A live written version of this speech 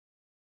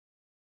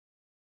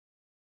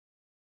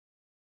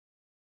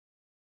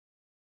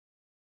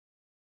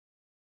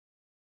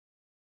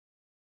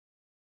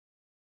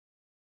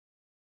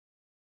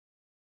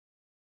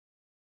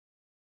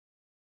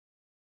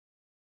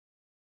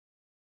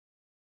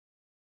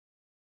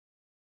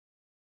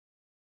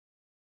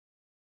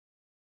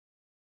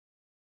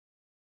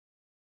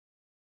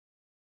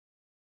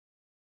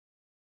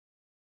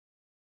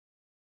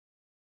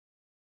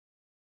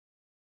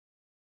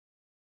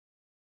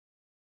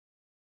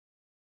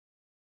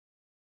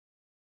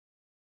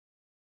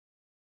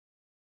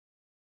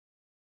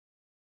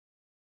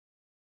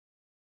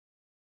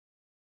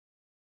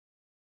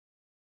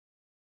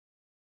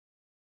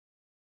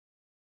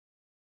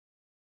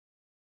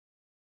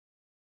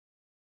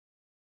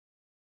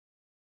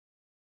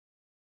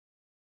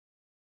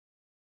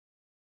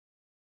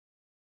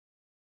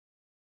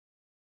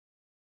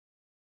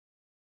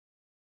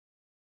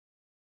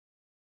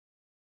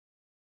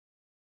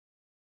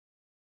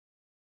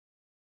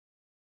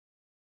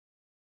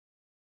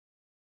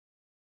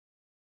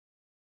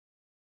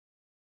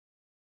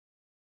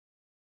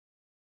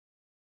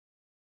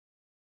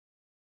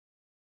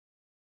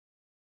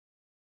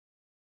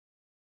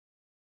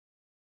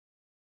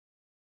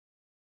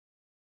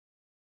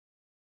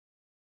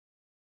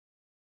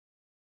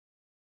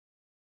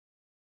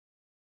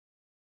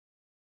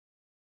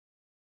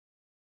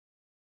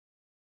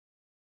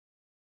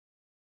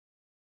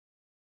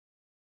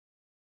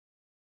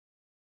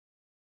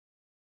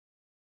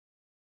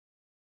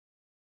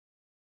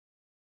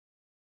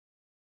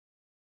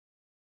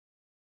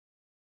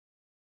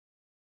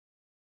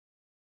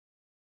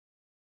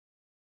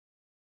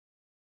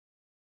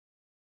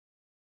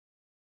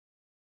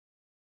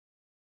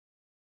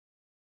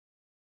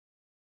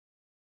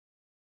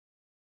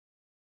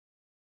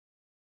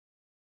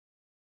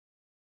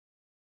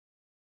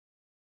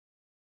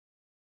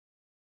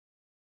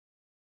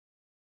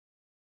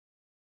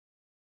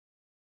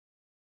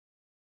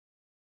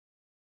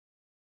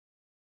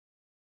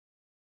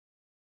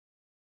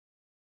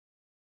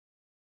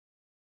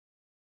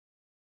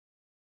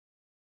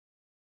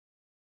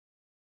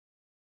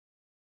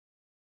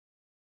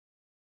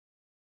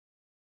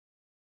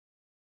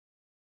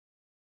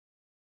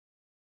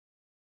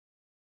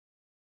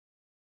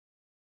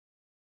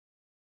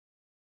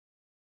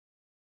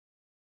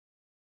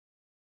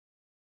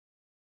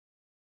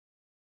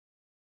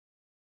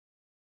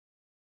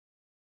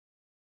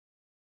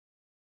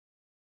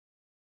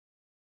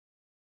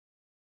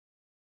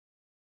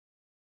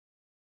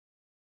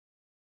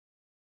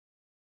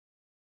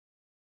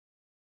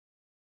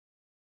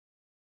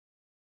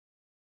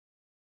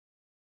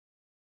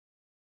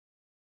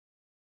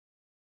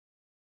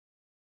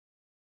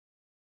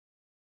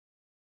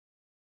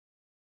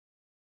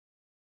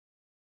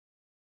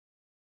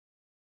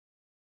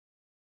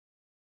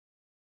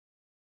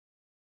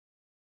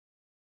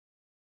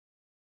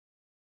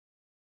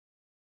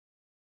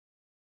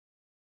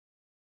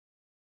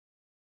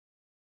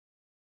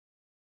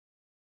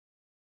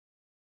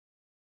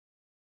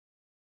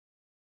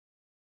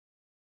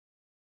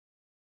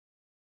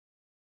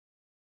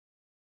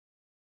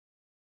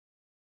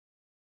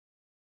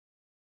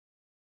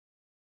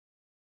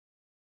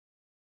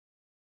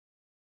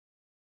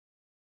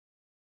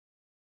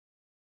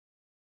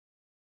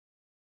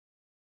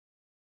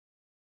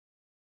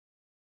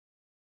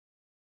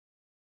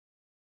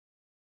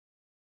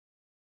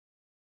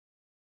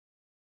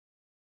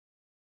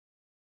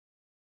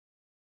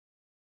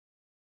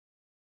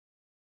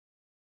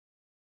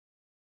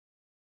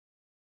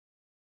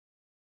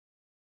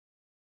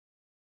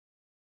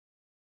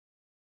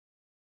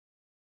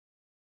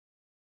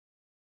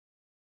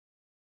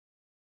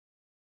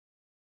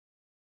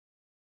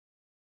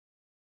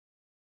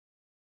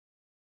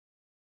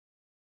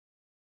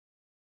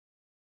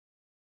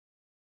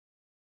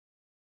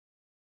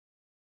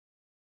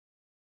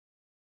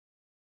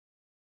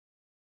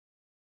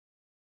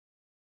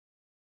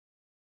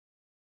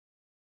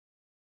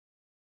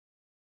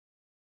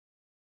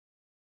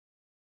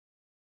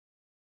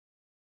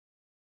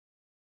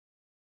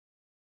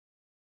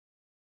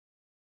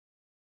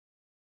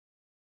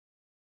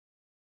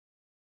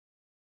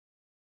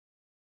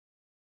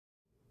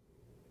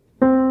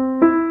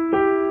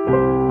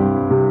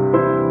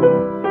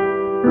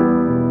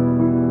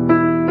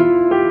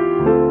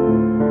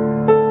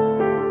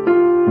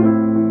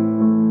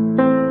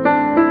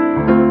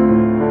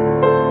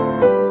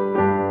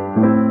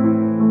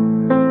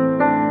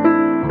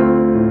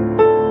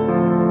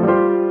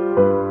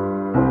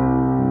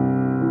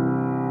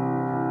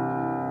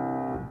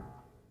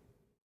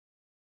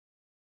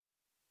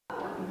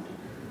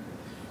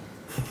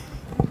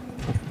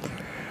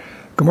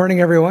Good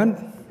morning, everyone.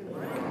 Good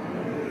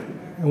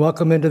morning. And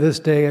welcome into this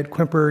day at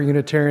Quimper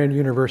Unitarian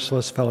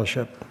Universalist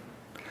Fellowship.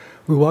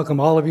 We welcome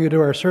all of you to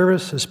our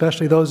service,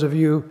 especially those of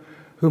you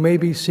who may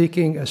be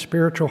seeking a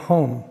spiritual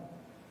home.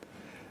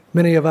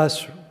 Many of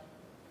us,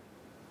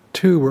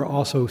 too, were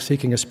also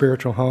seeking a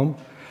spiritual home,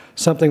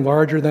 something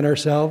larger than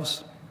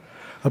ourselves,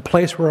 a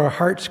place where our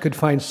hearts could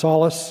find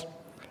solace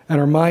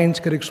and our minds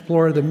could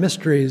explore the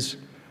mysteries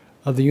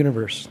of the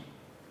universe.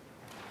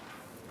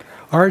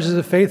 Ours is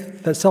a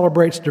faith that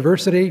celebrates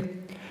diversity,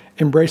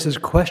 embraces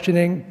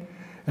questioning,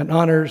 and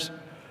honors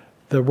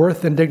the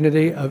worth and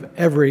dignity of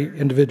every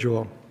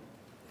individual.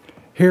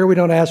 Here we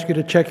don't ask you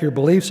to check your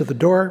beliefs at the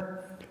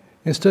door.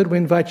 Instead, we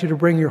invite you to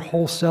bring your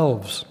whole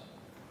selves,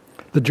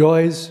 the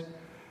joys,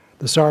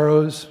 the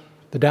sorrows,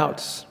 the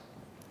doubts,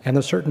 and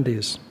the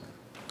certainties.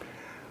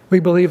 We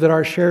believe that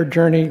our shared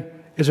journey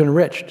is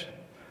enriched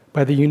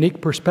by the unique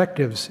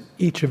perspectives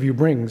each of you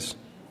brings.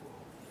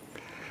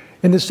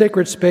 In this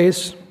sacred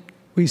space,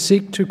 we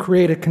seek to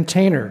create a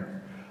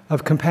container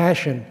of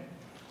compassion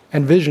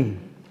and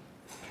vision,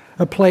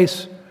 a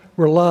place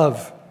where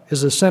love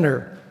is the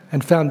center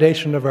and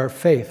foundation of our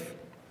faith,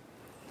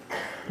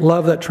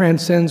 love that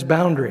transcends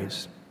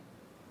boundaries,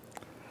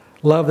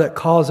 love that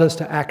calls us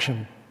to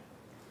action,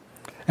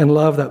 and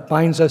love that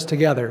binds us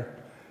together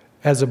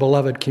as a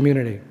beloved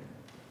community.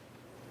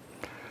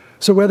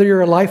 So whether you're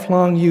a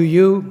lifelong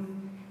UU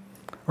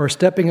or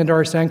stepping into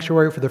our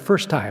sanctuary for the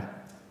first time,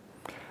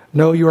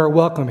 know you are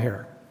welcome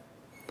here.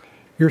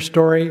 Your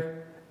story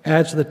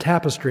adds to the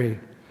tapestry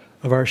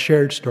of our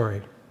shared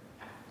story.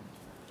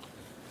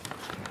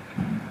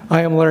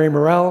 I am Larry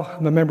Morrell.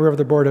 I'm a member of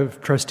the Board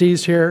of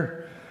Trustees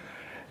here,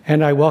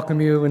 and I welcome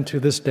you into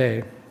this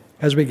day.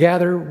 As we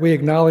gather, we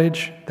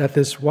acknowledge that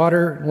this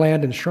water,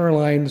 land, and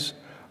shorelines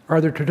are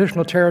the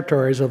traditional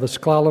territories of the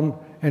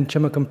S'Klallam and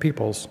Chimicum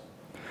peoples.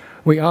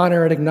 We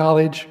honor and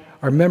acknowledge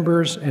our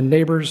members and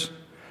neighbors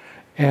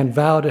and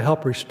vow to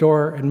help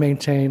restore and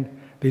maintain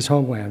these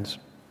homelands.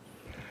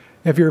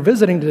 If you're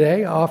visiting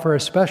today, I offer a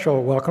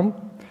special welcome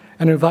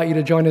and invite you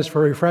to join us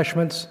for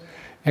refreshments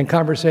and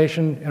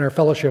conversation in our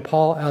fellowship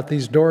hall out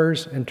these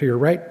doors and to your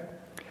right.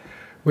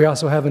 We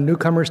also have a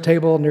newcomers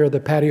table near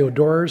the patio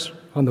doors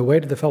on the way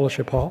to the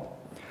fellowship hall,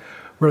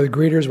 where the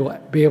greeters will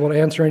be able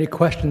to answer any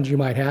questions you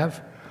might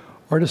have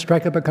or to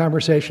strike up a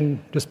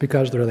conversation just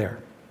because they're there.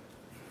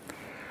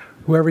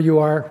 Whoever you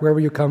are, wherever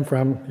you come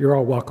from, you're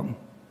all welcome.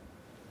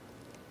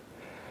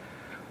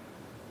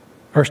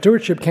 Our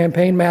stewardship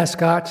campaign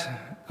mascot,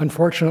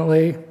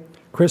 unfortunately,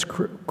 Chris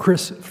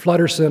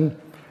Flutterson,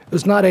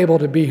 is not able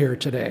to be here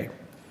today.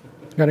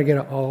 Going to get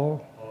it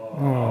all?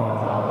 Oh.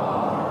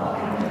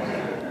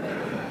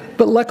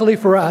 But luckily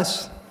for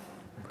us,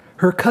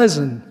 her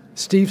cousin,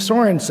 Steve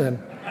Sorensen,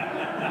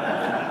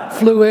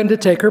 flew in to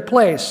take her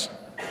place.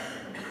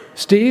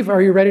 Steve,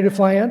 are you ready to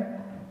fly in?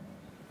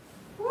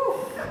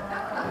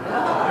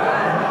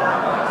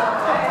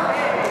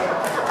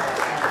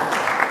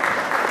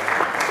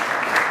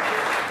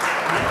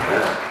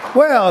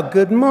 Well,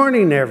 good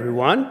morning,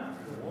 everyone.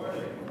 Good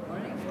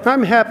morning.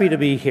 I'm happy to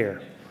be here.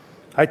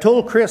 I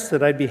told Chris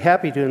that I'd be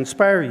happy to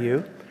inspire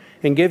you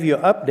and give you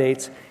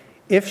updates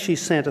if she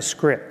sent a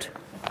script.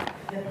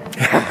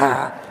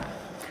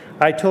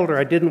 I told her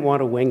I didn't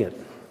want to wing it.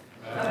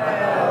 Oh.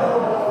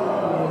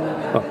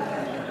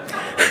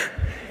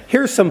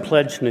 Here's some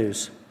pledge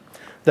news.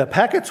 The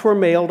packets were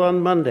mailed on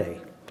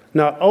Monday.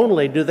 Not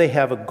only do they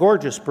have a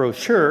gorgeous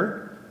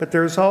brochure, but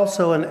there's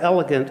also an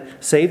elegant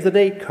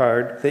save-the-date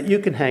card that you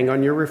can hang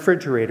on your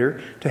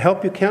refrigerator to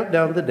help you count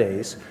down the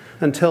days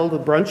until the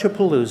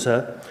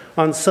Brunchapalooza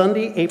on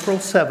Sunday, April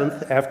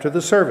 7th after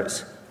the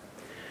service.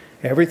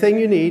 Everything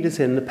you need is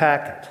in the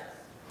packet.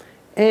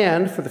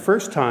 And for the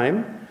first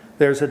time,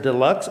 there's a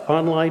deluxe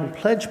online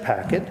pledge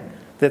packet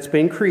that's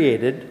been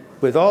created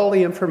with all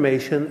the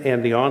information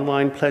and the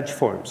online pledge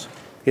forms.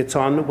 It's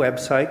on the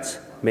website's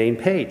main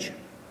page.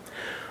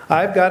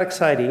 I've got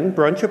exciting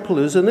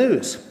Brunchapalooza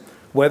news.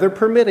 Weather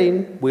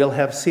permitting, we'll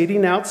have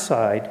seating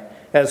outside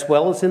as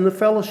well as in the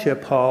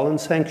fellowship hall and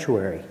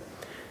sanctuary.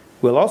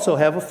 We'll also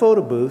have a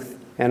photo booth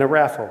and a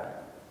raffle.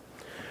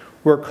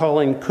 We're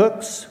calling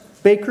cooks,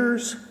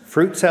 bakers,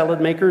 fruit salad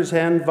makers,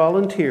 and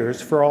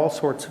volunteers for all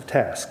sorts of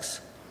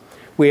tasks.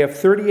 We have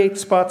 38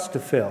 spots to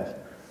fill.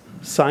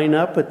 Sign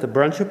up at the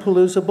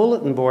Brunchapalooza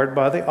bulletin board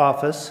by the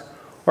office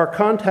or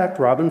contact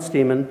Robin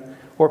Steeman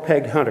or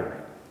Peg Hunter.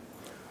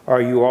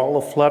 Are you all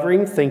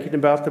a-fluttering thinking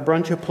about the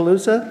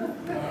Brunchapalooza?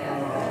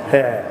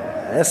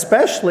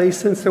 Especially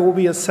since there will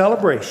be a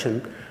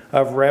celebration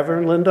of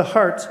Reverend Linda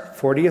Hart's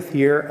 40th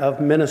year of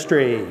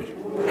ministry.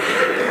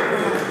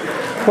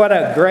 What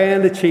a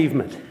grand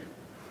achievement.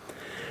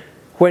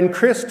 When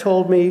Chris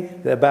told me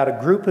about a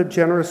group of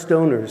generous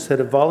donors that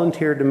have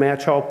volunteered to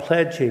match all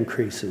pledge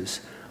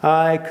increases,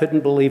 I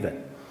couldn't believe it.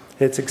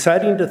 It's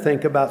exciting to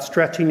think about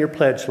stretching your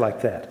pledge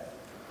like that.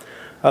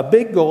 A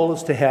big goal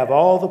is to have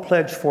all the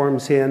pledge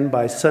forms in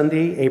by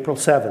Sunday, April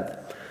 7th.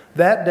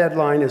 That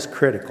deadline is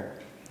critical.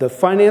 The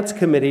Finance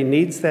Committee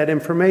needs that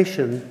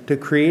information to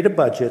create a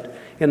budget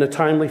in a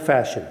timely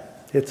fashion.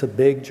 It's a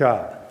big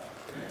job.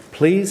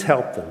 Please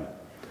help them.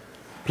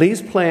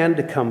 Please plan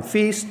to come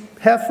feast,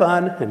 have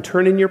fun, and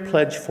turn in your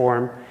pledge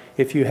form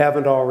if you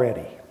haven't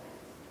already.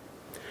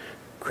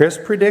 Chris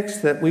predicts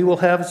that we will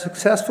have a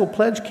successful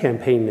pledge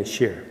campaign this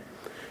year.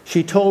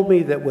 She told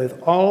me that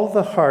with all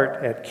the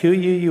heart at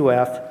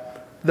QUUF,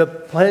 the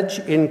pledge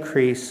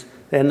increase,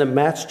 and the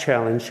match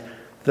challenge,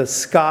 the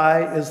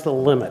sky is the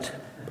limit.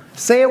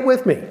 Say it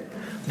with me.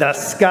 The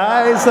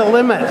sky's the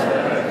limit.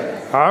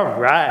 All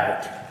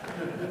right.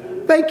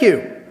 Thank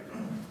you.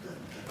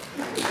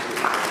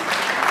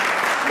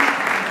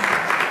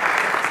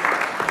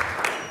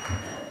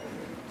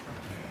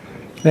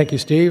 Thank you,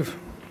 Steve.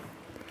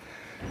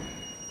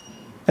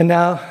 And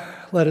now,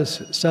 let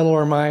us settle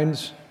our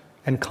minds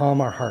and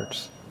calm our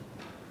hearts.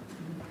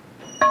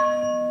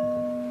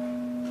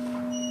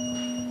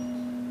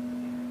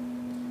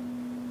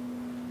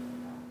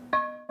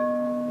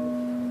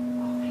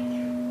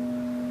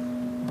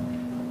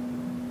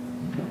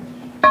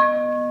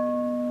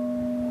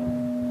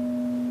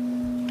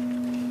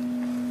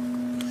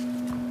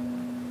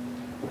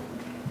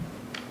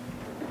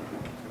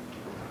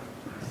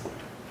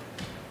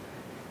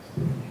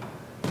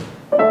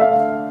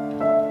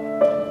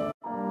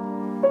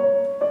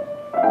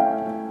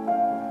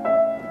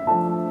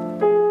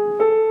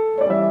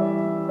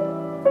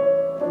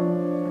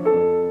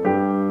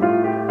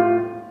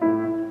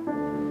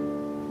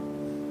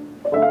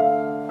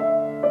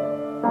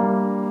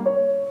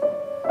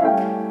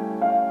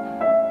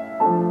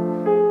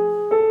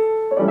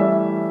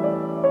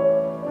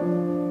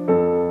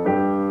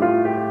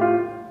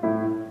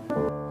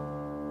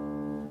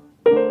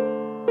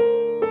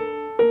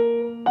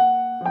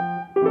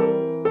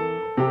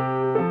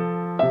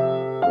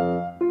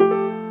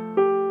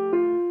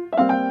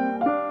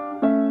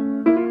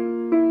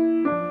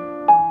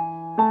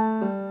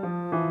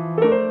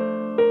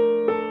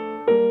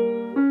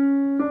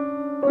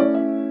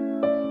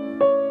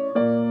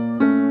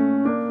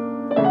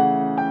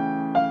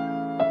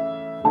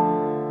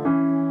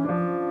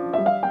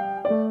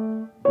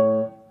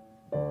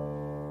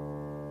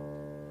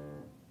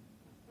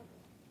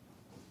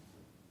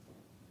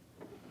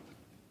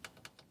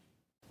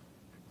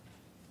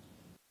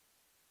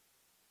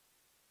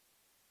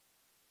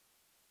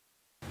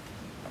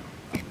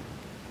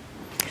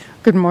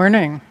 Good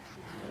morning.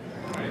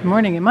 Good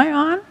morning. Am I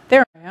on?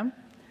 There I am.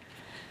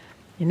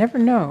 You never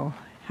know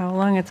how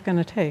long it's going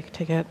to take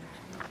to get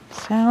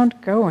sound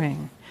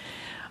going.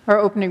 Our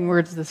opening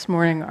words this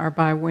morning are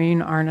by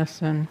Wayne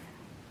Arneson.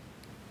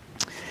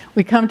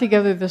 We come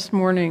together this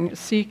morning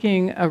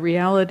seeking a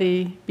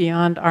reality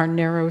beyond our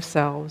narrow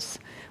selves,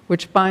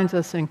 which binds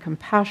us in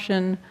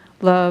compassion,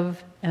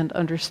 love, and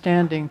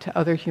understanding to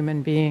other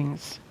human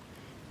beings,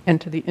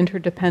 and to the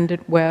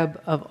interdependent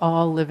web of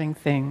all living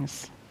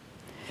things.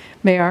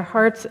 May our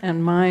hearts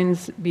and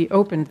minds be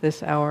opened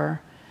this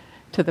hour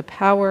to the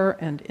power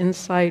and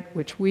insight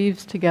which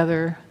weaves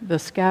together the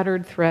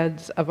scattered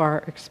threads of our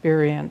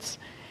experience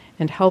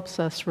and helps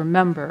us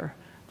remember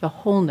the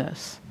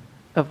wholeness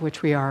of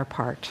which we are a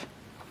part.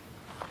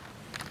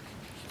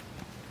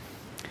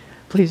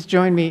 Please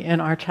join me in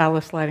our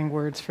chalice lighting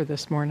words for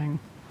this morning.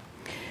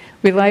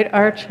 We light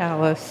our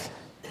chalice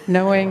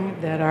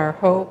knowing that our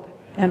hope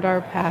and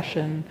our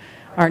passion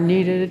are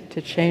needed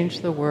to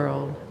change the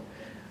world.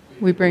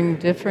 We bring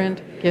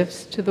different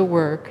gifts to the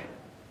work,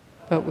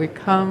 but we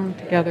come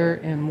together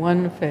in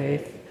one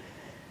faith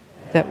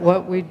that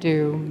what we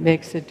do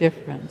makes a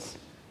difference,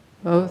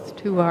 both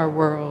to our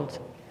world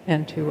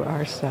and to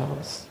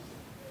ourselves.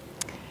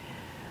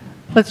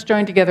 Let's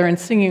join together in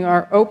singing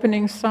our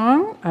opening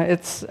song.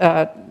 It's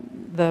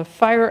The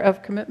Fire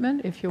of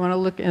Commitment. If you want to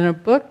look in a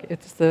book,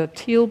 it's the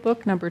Teal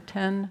book, number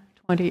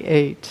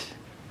 1028.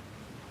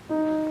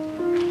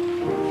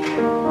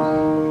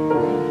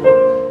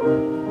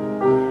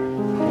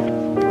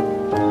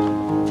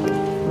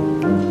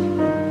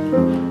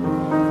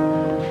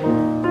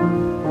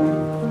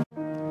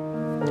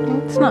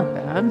 It's not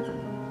bad.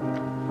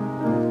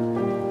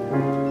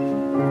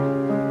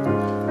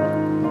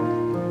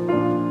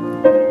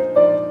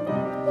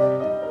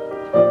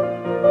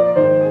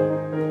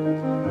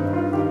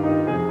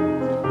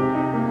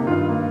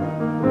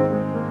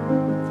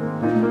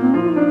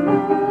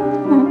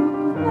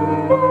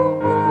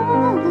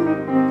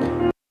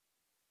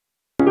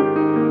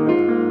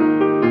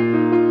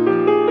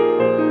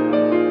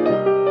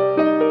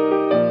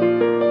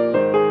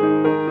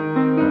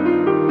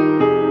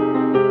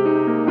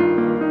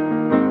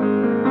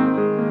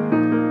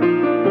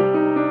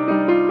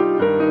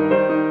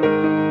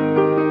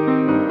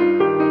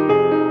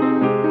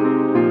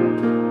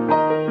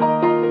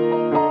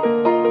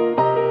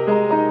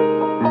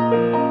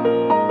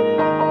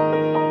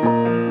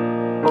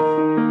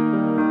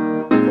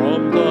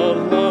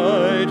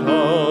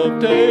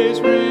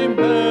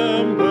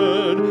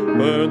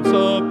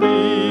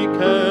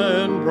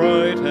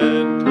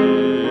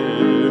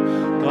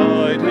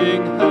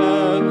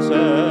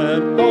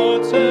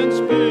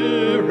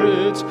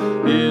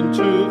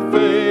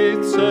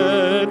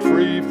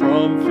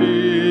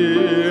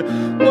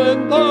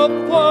 When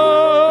the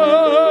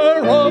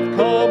fire of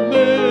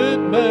commitment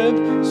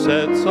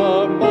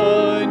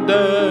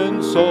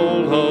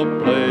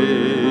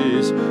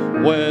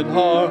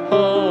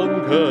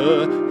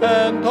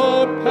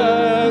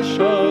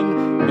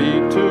passion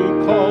meet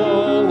to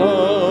call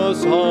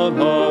us on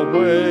our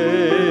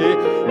way.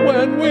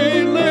 When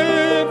we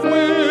live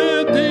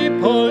with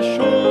deep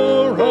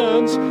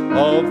assurance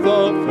of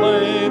the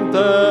flame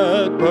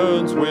that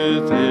burns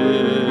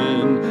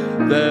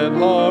within,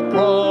 then our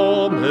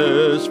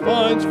promise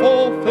finds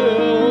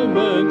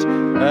fulfillment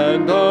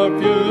and our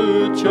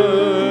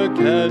future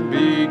can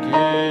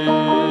begin.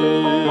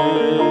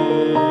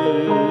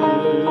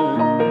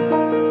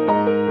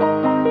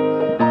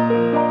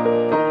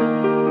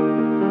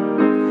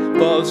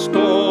 The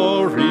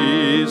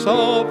stories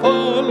of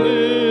our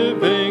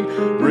living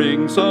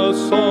brings a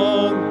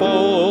song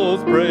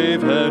both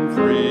brave and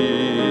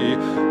free,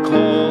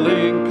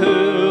 calling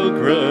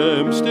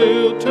pilgrims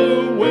still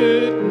to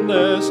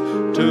witness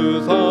to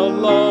the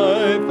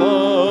life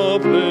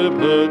of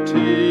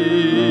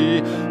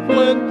liberty.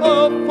 When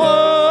the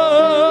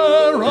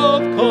fire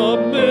of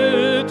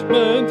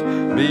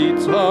commitment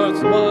meets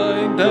heart's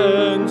mind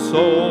and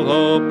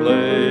soul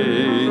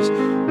ablaze,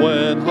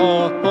 when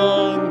our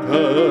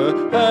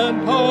hunger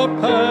and our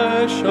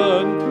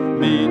passion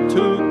meet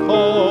to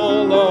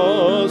call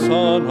us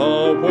on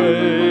our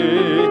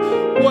way,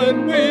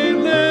 when we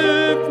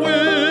live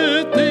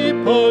with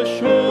deep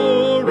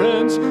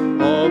assurance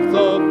of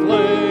the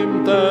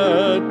flame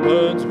that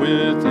burns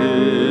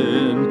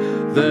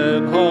within,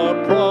 then our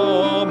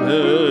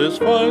promise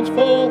finds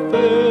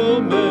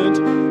fulfillment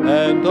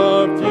and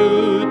our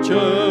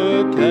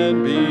future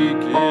can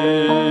begin.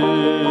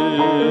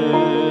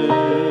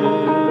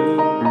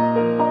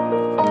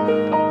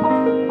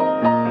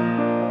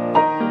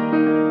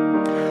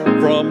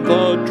 From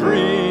the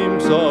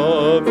dreams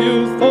of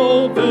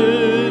youthful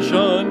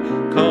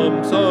vision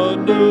comes a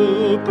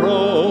new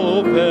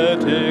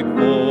prophetic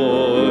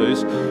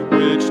voice,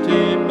 which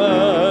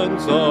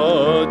demands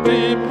a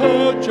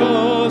deeper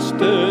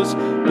justice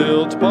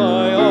built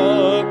by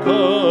our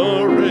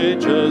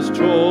courageous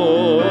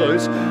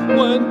choice.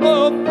 When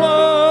the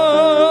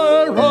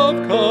fire of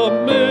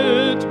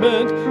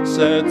commitment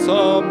sets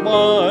our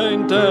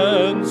mind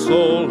and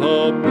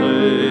soul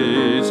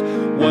ablaze,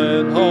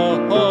 when our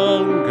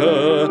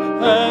hunger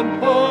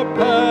and our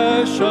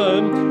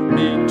passion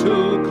meet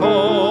to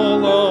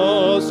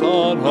call us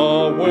on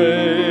our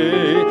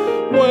way,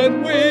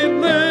 when we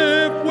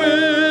live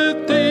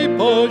with deep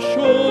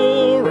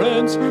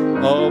assurance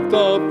of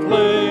the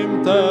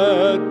flame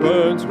that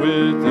burns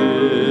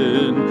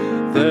within,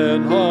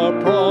 then our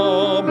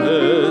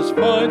promise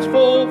finds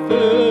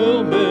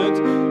fulfillment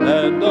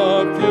and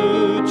our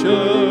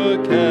future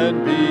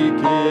can begin.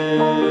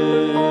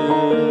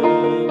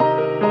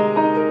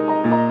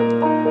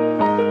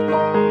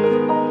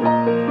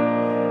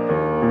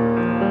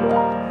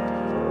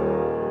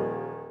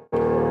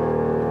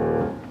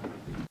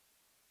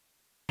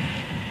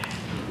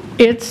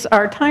 It's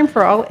our time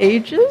for all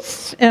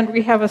ages, and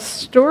we have a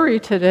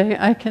story today.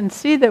 I can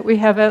see that we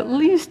have at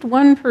least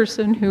one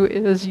person who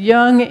is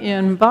young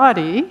in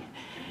body.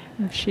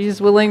 If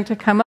she's willing to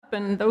come up,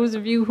 and those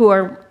of you who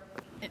are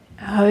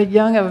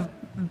young of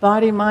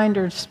body, mind,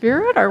 or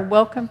spirit are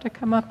welcome to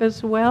come up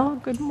as well.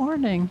 Good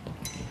morning.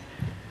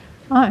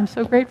 Oh, I'm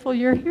so grateful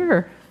you're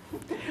here.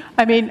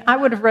 I mean, I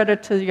would have read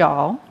it to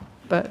y'all,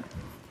 but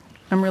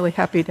I'm really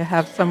happy to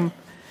have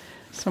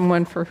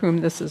someone for whom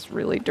this is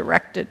really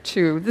directed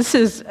to. This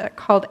is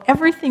called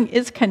Everything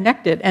is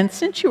Connected, and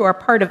since you are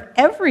part of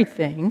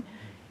everything,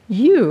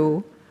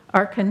 you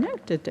are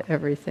connected to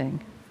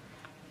everything.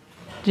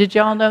 Did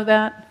y'all know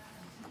that?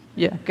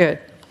 Yeah, good.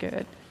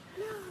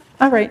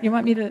 All right, you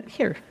want me to,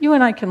 here, you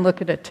and I can look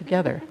at it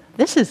together.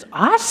 This is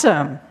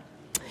awesome.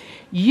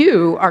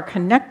 You are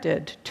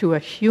connected to a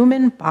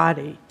human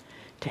body,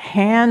 to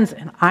hands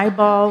and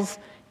eyeballs,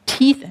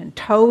 teeth and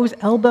toes,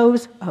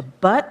 elbows, a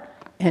butt,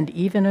 and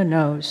even a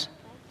nose,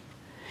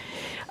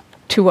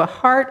 to a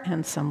heart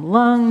and some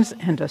lungs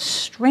and a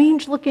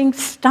strange-looking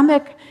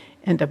stomach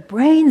and a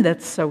brain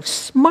that's so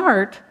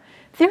smart,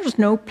 there's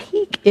no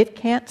peak it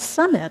can't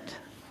summit.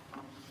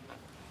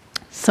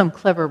 Some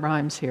clever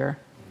rhymes here.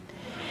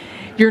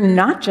 You're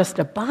not just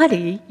a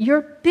body,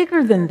 you're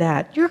bigger than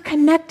that. You're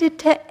connected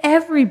to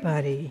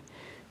everybody,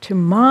 to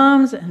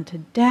moms and to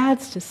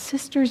dads, to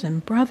sisters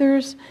and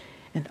brothers,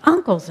 and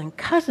uncles and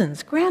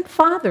cousins,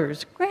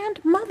 grandfathers,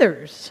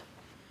 grandmothers.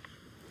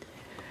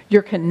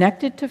 You're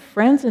connected to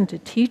friends and to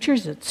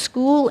teachers at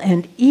school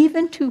and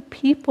even to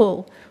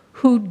people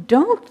who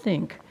don't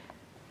think,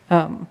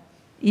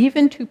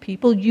 even to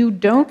people you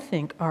don't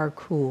think are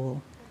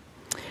cool.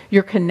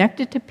 You're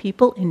connected to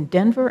people in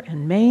Denver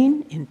and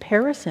Maine, in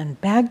Paris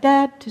and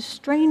Baghdad, to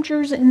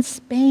strangers in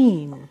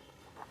Spain.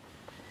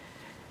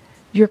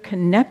 You're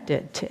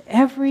connected to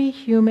every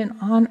human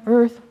on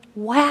earth.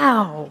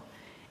 Wow!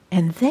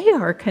 And they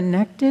are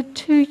connected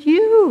to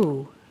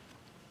you.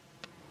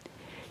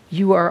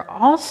 You are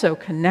also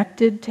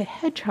connected to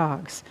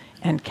hedgehogs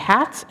and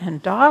cats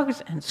and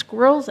dogs and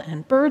squirrels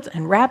and birds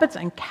and rabbits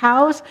and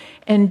cows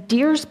and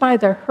deers by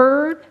the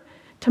herd,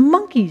 to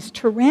monkeys,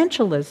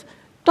 tarantulas,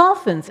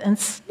 dolphins and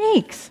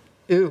snakes.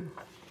 Ooh.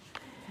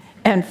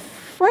 And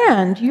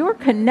friend, you're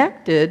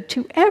connected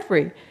to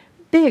every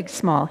Big,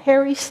 small,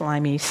 hairy,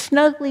 slimy,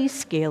 snuggly,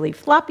 scaly,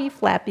 floppy,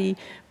 flappy,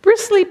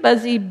 bristly,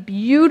 buzzy,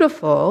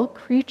 beautiful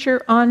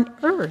creature on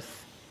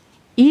earth.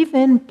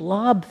 Even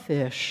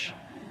blobfish.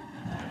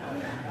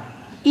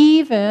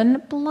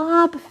 Even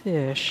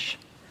blobfish.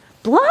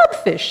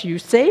 Blobfish, you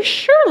say?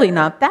 Surely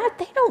not that.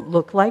 They don't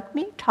look like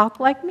me, talk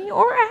like me,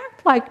 or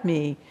act like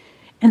me.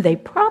 And they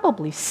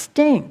probably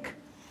stink.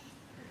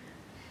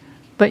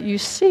 But you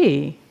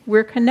see,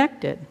 we're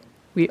connected.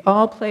 We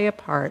all play a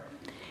part.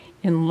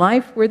 In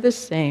life, we're the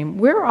same.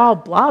 We're all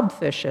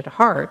blobfish at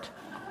heart.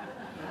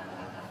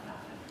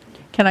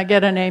 Can I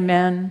get an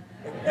amen?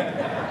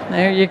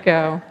 There you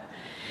go.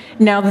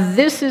 Now,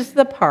 this is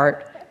the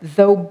part,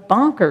 though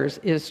bonkers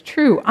is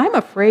true, I'm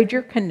afraid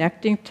you're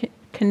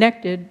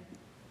connected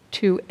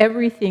to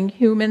everything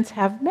humans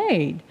have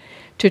made,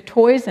 to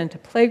toys and to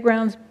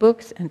playgrounds,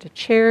 books and to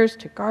chairs,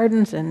 to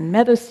gardens and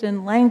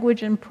medicine,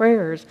 language and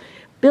prayers,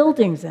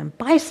 buildings and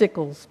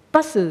bicycles,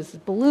 buses,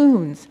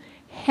 balloons,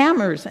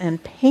 hammers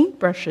and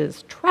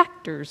paintbrushes,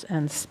 tractors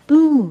and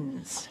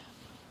spoons.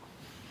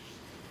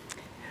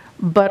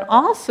 But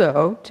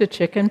also to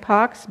chicken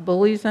pox,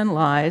 bullies and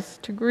lies,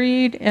 to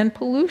greed and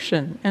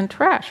pollution and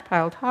trash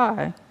piled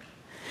high.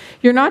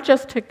 You're not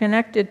just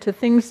connected to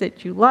things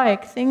that you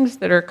like, things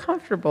that are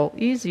comfortable,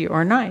 easy,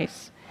 or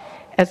nice.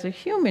 As a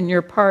human,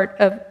 you're part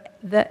of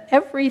the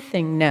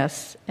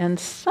everythingness, and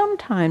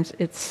sometimes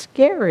it's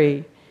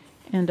scary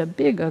and a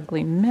big,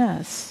 ugly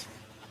mess.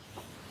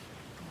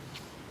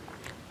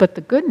 But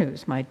the good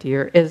news, my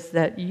dear, is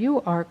that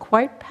you are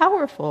quite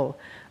powerful,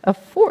 a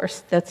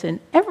force that's in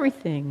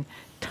everything,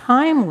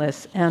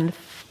 timeless and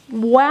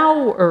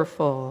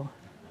wowerful.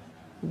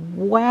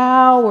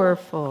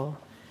 Wowerful.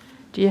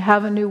 Do you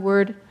have a new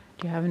word?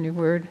 Do you have a new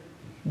word?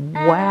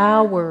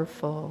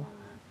 Wowerful.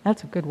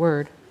 That's a good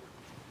word.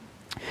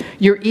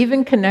 You're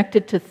even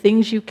connected to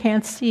things you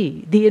can't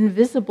see, the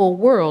invisible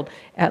world,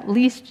 at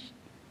least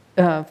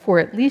for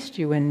at least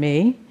you and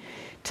me,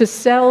 to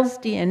cells,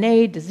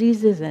 DNA,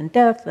 diseases and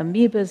death,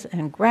 amoebas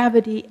and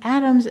gravity,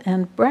 atoms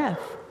and breath,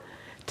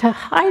 to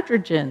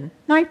hydrogen,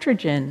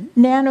 nitrogen,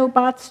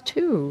 nanobots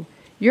too.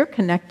 You're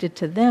connected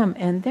to them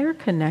and they're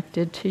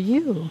connected to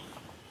you.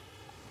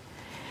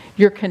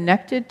 You're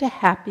connected to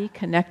happy,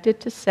 connected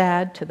to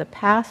sad, to the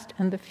past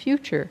and the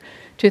future,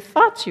 to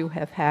thoughts you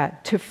have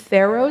had, to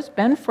pharaohs,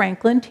 Ben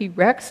Franklin,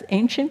 T-Rex,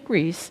 ancient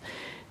Greece,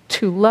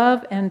 to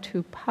love and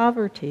to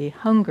poverty,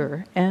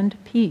 hunger and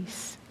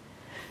peace,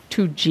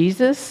 to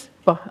Jesus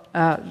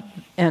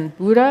and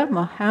Buddha,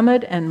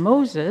 Muhammad and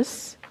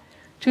Moses,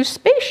 to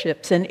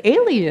spaceships and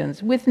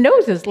aliens with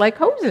noses like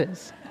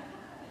hoses.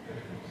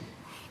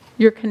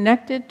 You're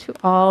connected to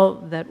all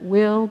that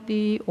will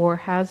be or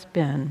has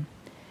been.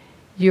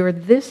 You're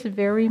this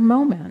very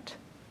moment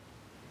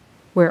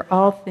where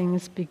all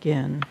things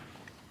begin.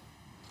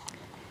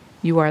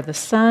 You are the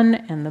sun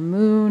and the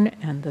moon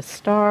and the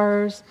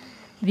stars,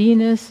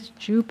 Venus,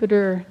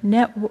 Jupiter,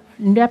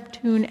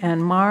 Neptune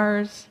and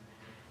Mars,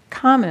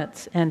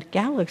 comets and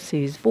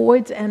galaxies,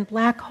 voids and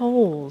black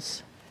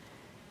holes.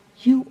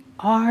 You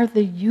are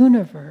the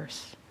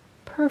universe,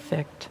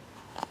 perfect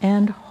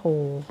and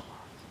whole.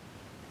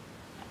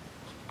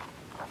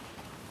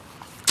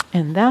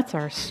 And that's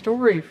our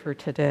story for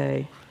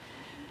today,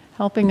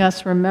 helping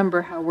us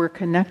remember how we're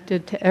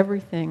connected to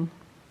everything.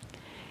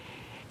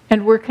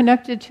 And we're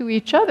connected to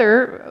each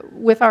other,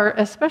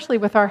 especially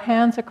with our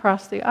hands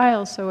across the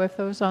aisle. So if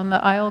those on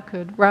the aisle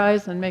could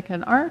rise and make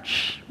an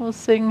arch, we'll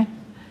sing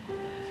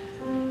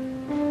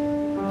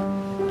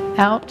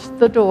out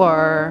the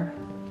door.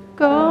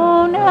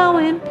 Go now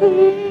in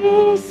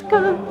peace,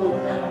 go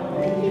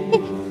in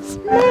peace.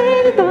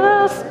 May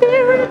the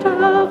spirit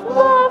of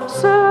love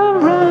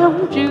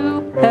surround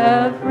you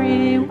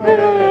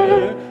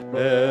everywhere.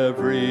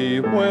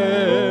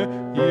 Everywhere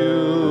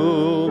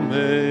you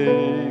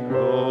may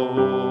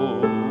go.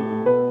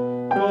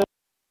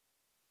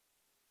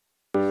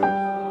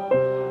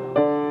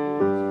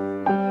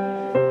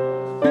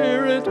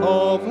 Spirit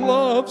of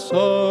love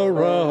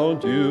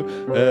surround you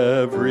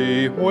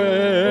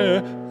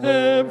everywhere,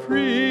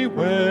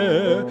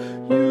 everywhere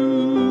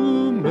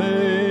you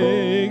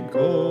may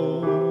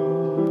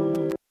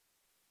go.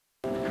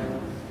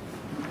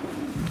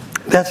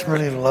 That's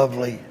really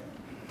lovely.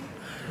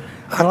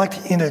 I'd like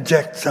to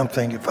interject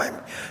something, if I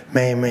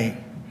may.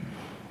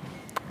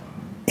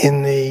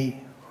 In the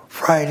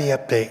Friday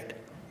update,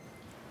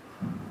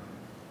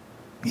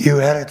 you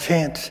had a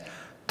chance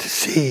to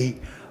see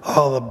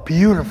all the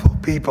beautiful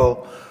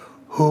people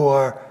who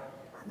are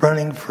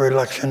running for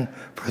election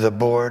for the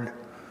board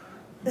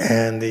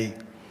and the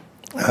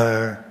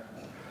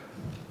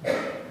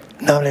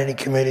nominating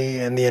committee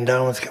and the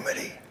endowments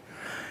committee.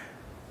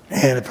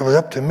 And if it was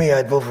up to me,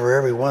 I'd vote for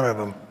every one of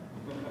them.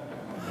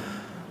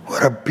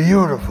 What a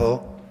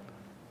beautiful,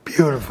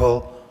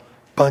 beautiful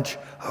bunch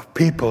of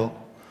people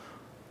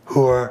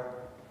who are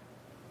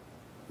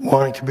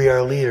wanting to be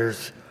our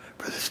leaders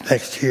for this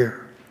next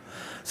year.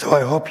 So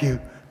I hope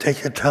you take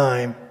the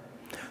time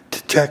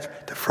to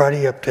check the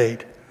Friday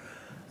update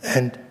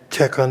and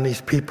check on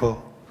these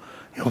people.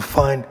 You'll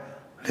find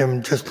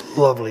them just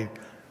lovely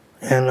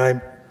and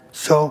I'm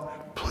so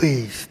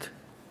pleased.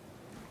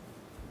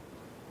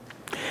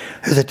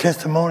 There's a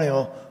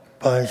testimonial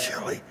by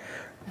Shelley.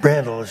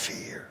 Randall, is she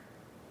here?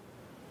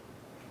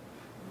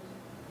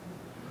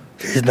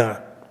 She's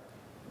not.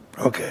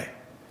 Okay.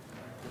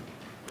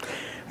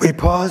 We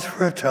pause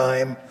for a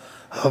time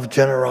of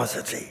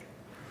generosity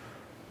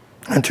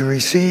and to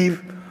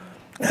receive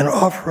an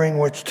offering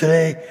which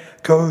today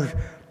goes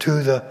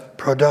to the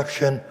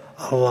Production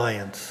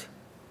Alliance.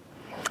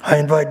 I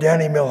invite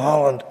Danny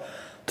Milholland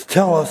to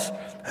tell us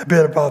a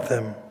bit about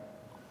them.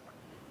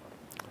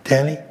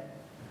 Danny?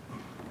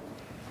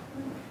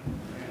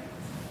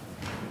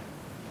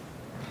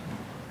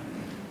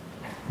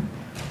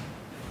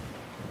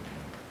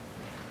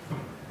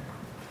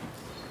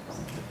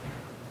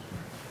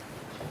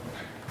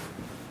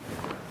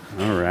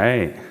 All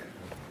right.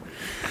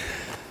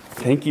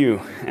 Thank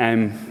you.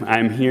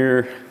 I'm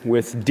here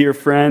with dear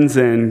friends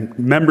and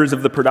members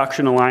of the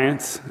Production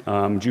Alliance.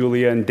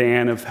 Julia and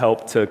Dan have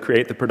helped to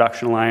create the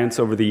Production Alliance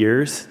over the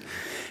years,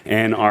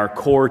 and our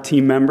core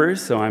team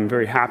members. So I'm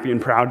very happy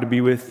and proud to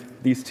be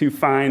with these two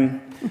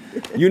fine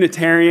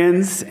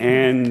Unitarians.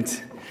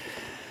 And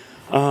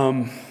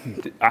I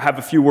have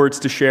a few words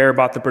to share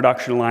about the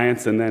Production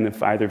Alliance, and then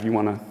if either of you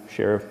want to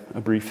share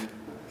a brief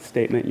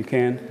statement, you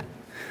can.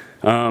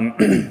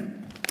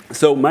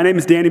 So my name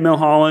is Danny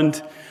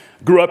Milholland.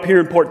 Grew up here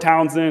in Port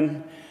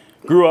Townsend.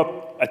 Grew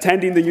up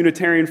attending the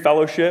Unitarian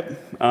Fellowship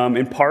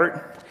in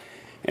part,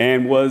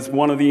 and was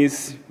one of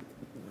these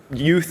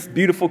youth,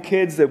 beautiful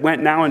kids that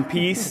went now in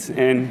peace,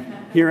 and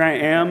here I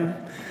am.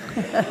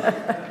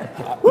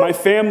 My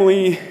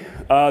family,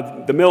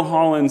 the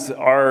Milhollands,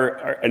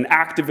 are an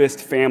activist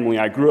family.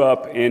 I grew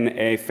up in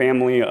a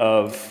family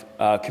of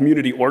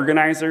community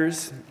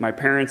organizers. My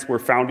parents were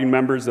founding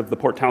members of the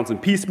Port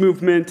Townsend Peace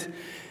Movement,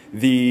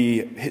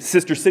 the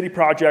Sister City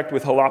Project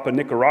with Jalapa,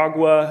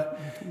 Nicaragua,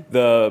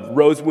 the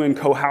Rosewind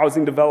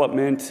co-housing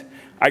development.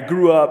 I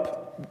grew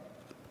up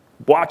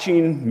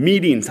watching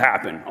meetings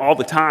happen all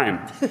the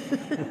time,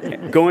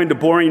 going to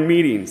boring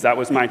meetings. That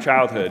was my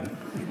childhood.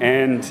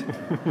 And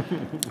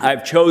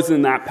I've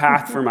chosen that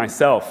path for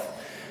myself.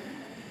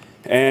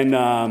 And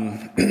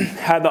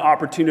had the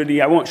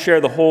opportunity, I won't share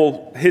the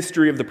whole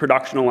history of the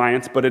Production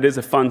Alliance, but it is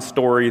a fun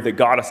story that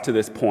got us to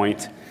this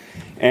point.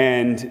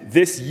 And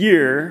this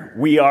year,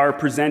 we are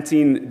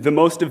presenting the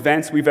most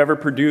events we've ever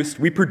produced.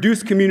 We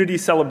produce community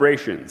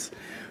celebrations.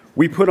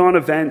 We put on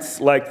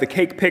events like the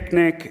Cake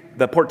Picnic,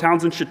 the Port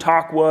Townsend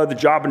Chautauqua, the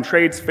Job and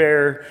Trades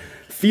Fair,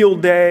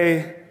 Field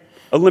Day,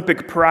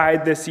 Olympic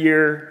Pride this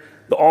year,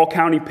 the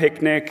All-County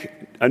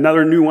Picnic,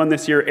 another new one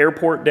this year,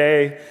 Airport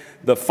Day,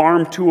 the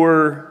Farm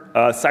Tour,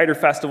 Cider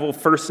Festival,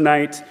 First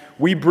Night.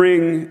 We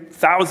bring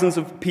thousands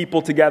of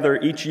people together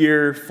each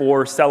year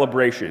for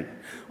celebration.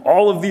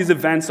 All of these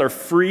events are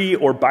free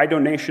or by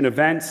donation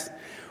events.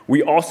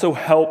 We also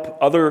help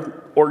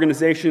other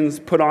organizations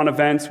put on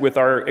events with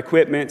our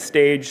equipment,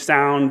 stage,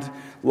 sound,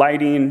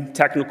 lighting,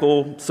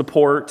 technical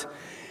support.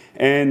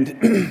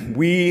 And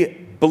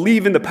we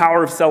believe in the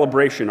power of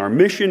celebration. Our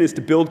mission is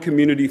to build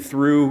community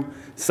through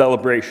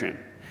celebration.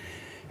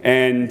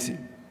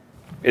 And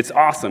it's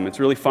awesome. It's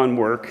really fun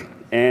work.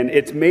 And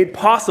it's made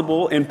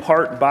possible in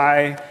part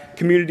by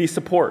community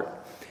support.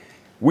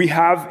 We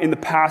have in the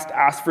past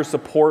asked for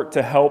support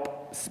to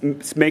help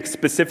make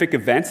specific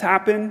events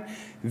happen.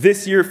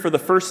 This year, for the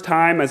first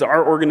time, as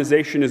our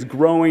organization is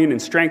growing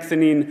and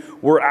strengthening,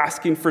 we're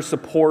asking for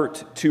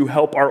support to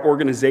help our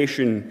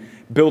organization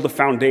build a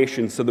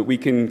foundation so that we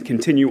can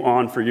continue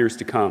on for years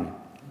to come.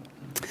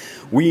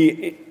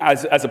 We,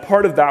 as a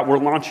part of that, we're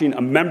launching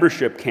a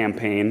membership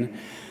campaign.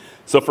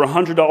 So for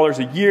 $100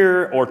 a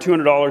year, or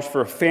 $200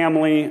 for a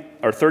family,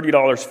 or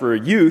 $30 for a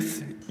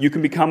youth, you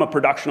can become a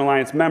Production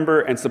Alliance member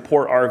and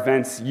support our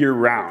events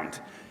year-round.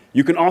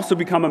 You can also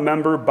become a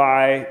member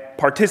by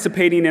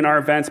participating in our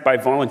events, by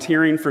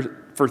volunteering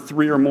for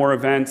 3 or more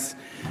events,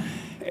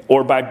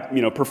 or by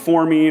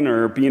performing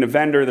or being a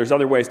vendor. There's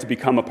other ways to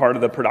become a part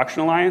of the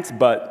Production Alliance,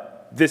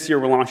 but this year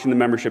we're launching the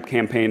membership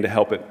campaign to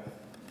help it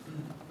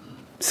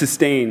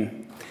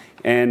sustain.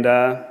 And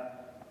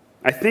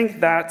I think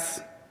that's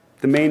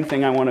the main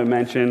thing I want to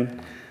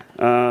mention.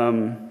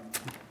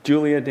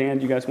 Julia, Dan,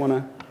 do you guys want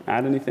to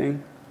add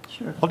anything?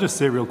 Sure. I'll just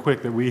say real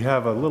quick that we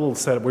have a little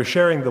setup. We're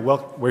sharing the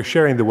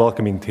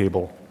welcoming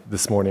table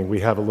this morning. We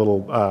have a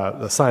little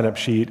a sign-up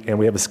sheet, and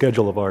we have a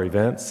schedule of our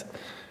events.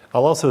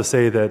 I'll also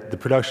say that the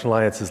Production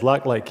Alliance is a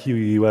lot like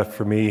QUUF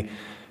for me,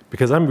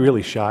 because I'm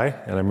really shy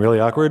and I'm really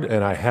awkward,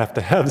 and I have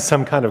to have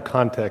some kind of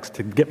context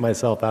to get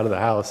myself out of the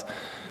house.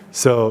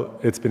 So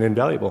it's been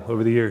invaluable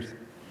over the years.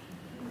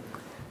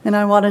 And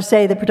I want to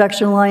say the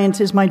Production Alliance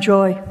is my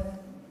joy.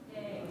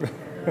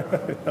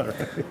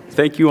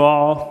 Thank you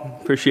all.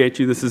 Appreciate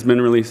you. This has been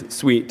really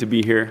sweet to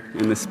be here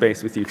in this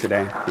space with you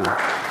today.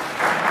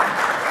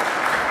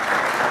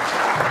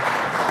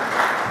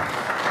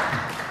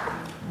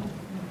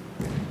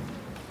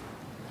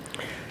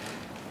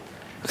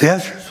 The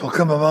ushers will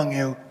come among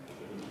you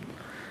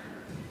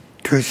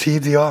to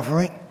receive the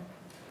offering,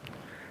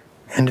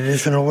 and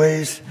additional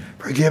ways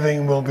for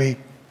giving will be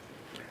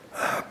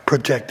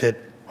projected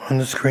on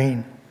the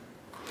screen.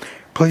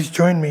 Please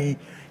join me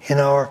in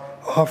our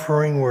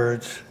offering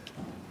words.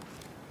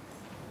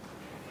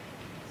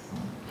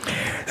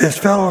 This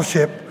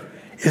fellowship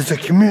is a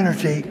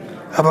community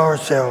of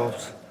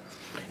ourselves.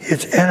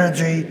 Its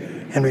energy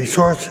and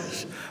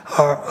resources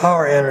are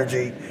our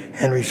energy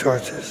and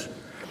resources.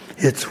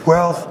 Its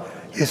wealth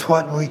is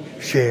what we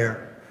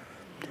share.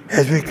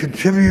 As we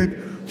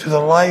contribute to the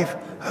life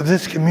of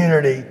this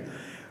community,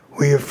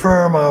 we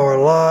affirm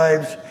our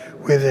lives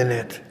within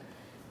it.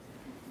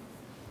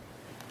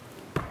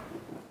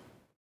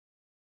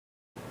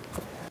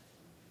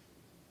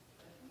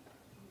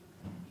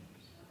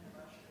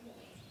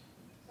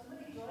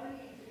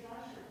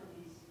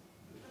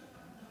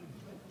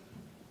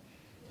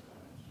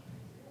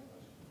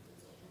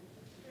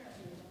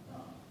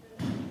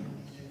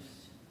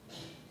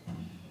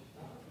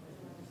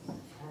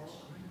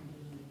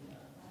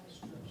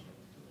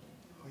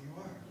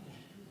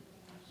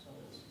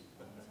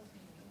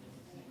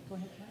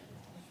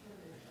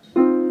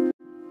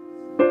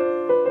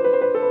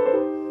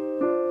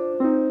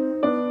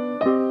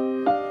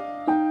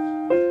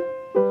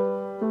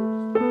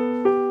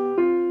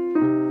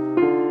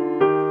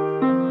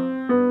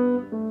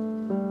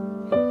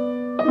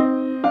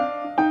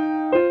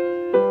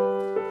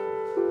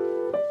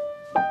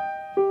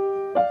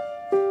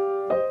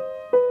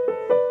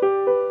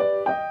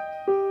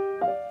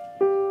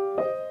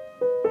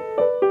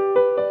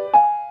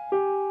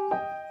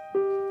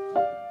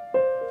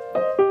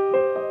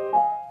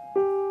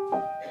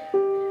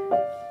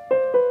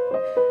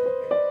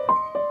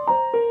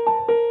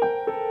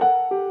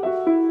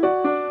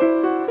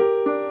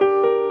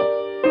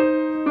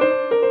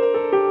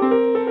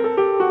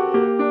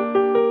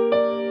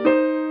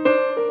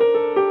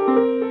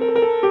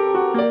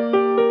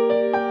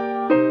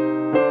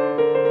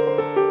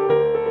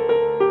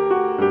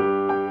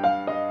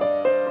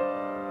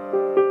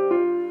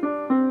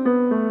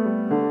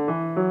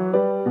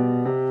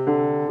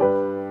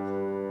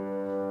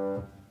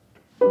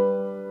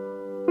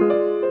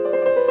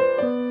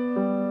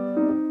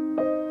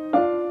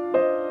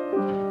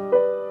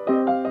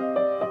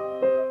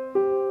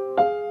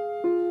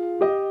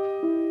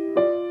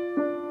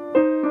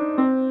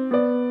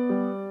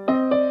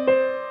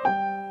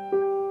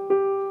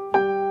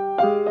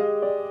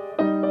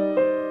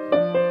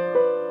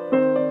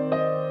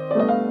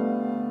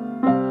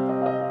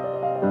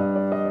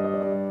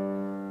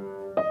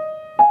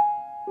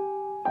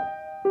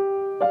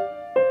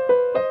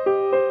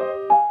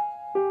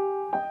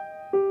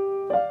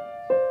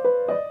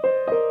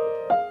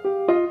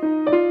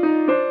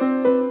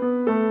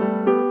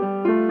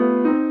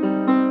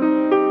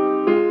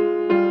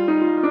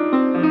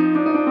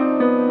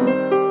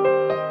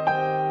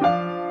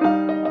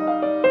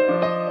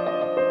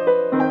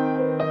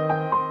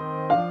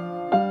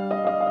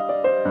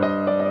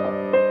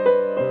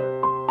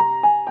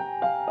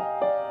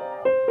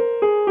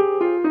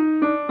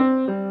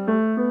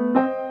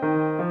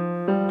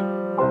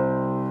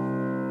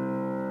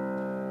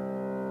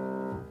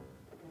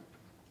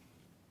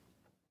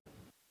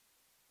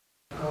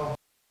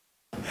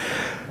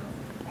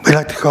 We'd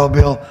like to call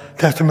Bill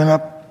Testerman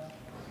up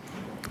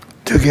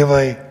to give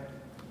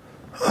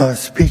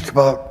speak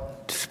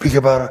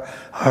about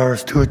our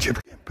stewardship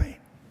campaign.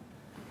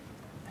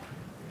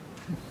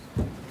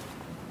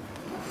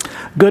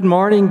 Good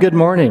morning, good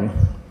morning.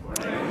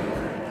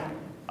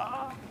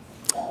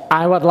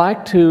 I would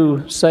like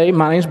to say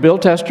my name is Bill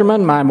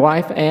Testerman. My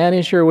wife Ann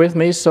is here with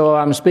me, so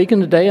I'm speaking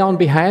today on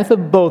behalf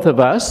of both of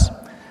us,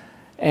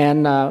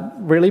 and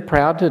really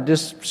proud to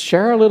just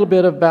share a little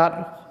bit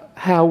about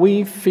how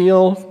we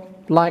feel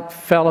like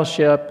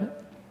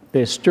fellowship,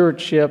 the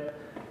stewardship,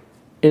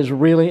 is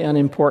really an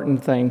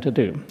important thing to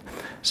do.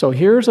 So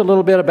here's a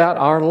little bit about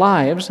our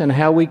lives and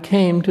how we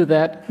came to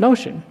that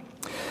notion.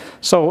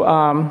 So,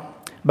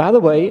 by the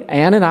way,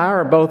 Ann and I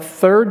are both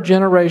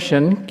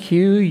third-generation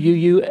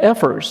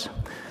QUUFers.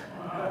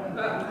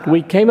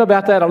 We came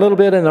about that a little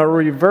bit in a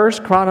reverse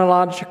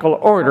chronological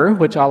order,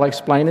 which I'll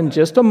explain in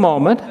just a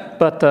moment,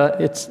 but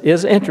it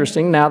is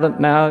interesting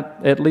now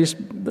at least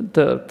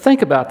to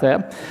think about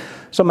that.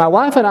 So my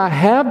wife and I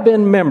have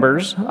been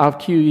members of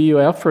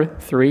QUUF for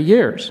 3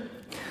 years.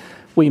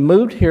 We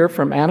moved here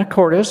from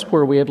Anacortes,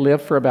 where we had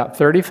lived for about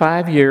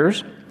 35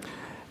 years,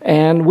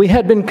 and we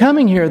had been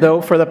coming here, though,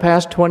 for the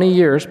past 20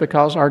 years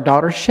because our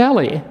daughter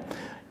Shelley,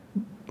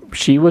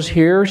 she was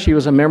here, she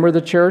was a member of the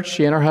church,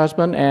 she and her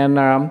husband, and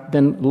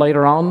then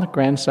later on, the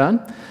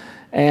grandson.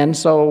 And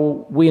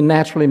so we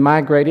naturally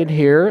migrated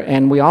here,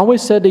 and we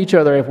always said to each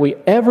other, if we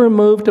ever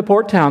move to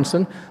Port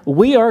Townsend,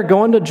 we are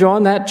going to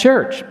join that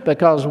church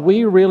because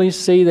we really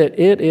see that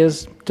it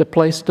is the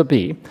place to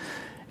be.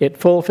 It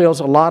fulfills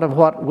a lot of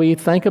what we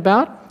think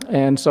about,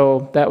 and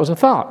so that was a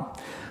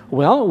thought.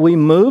 Well, we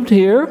moved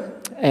here,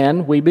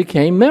 and we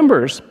became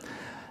members.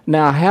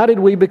 Now, how did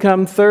we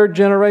become third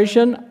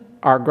generation?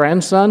 Our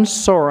grandson,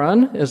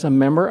 Soren, is a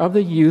member of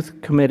the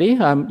youth committee,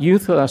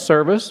 youth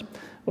service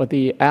with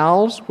the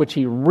Owls, which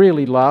he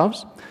really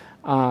loves.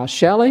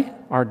 Shelley,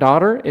 our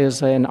daughter,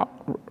 is a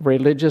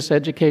religious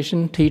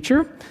education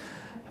teacher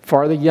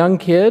for the young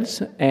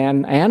kids,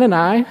 and Ann and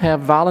I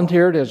have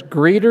volunteered as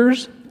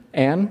greeters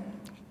and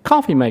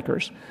coffee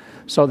makers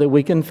so that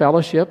we can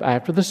fellowship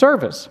after the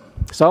service.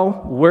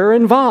 So we're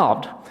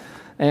involved,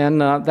 and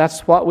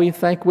that's what we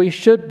think we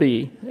should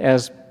be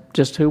as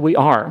just who we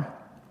are.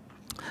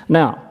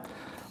 Now,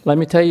 let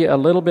me tell you a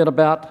little bit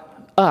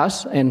about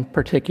us in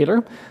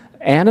particular.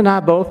 Ann and I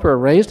both were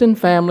raised in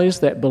families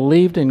that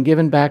believed in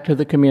giving back to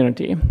the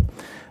community.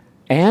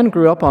 Ann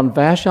grew up on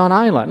Vashon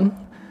Island,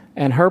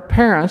 and her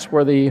parents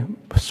were the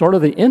sort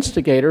of the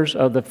instigators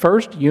of the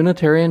first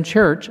Unitarian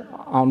church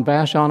on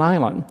Vashon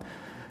Island.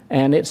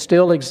 And it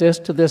still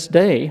exists to this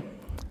day.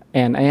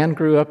 And Ann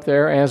grew up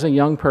there as a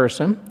young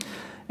person.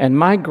 And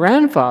my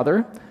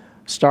grandfather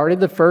started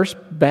the first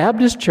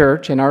Baptist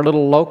church in our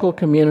little local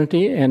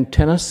community in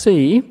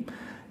Tennessee.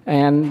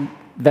 And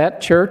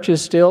that church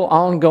is still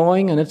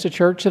ongoing, and it's a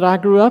church that I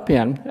grew up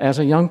in as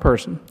a young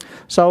person.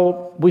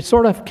 So we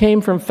sort of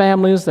came from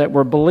families that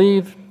were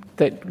believed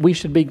that we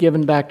should be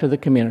giving back to the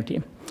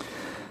community.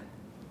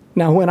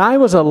 Now, when I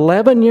was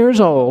 11 years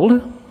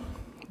old,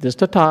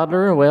 just a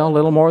toddler, well, a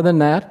little more than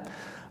that,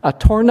 a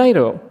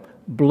tornado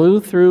blew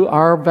through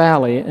our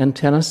valley in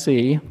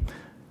Tennessee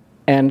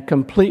and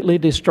completely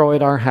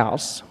destroyed our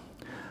house.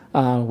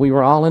 We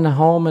were all in the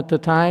home at the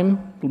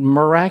time.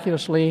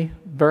 Miraculously,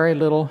 very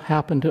little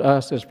happened to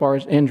us as far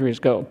as injuries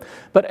go.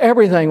 But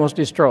everything was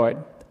destroyed,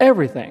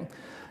 everything.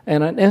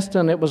 In an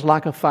instant, it was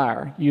like a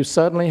fire. You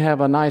suddenly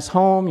have a nice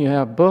home, you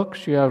have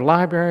books, you have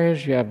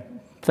libraries, you have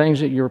things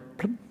that you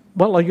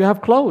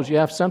have clothes, you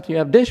have something, you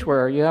have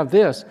dishware, you have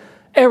this.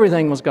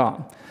 Everything was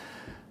gone.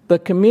 The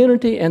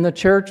community and the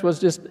church was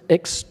just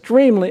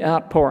extremely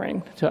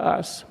outpouring to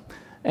us.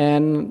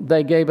 And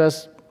they gave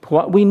us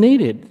what we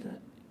needed.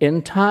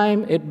 In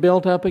time, it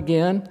built up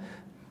again.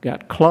 We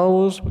got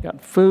clothes, we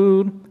got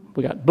food,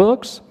 we got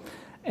books,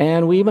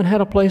 and we even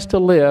had a place to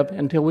live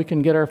until we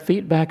can get our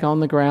feet back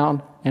on the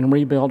ground and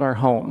rebuild our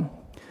home.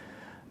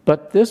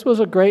 But this was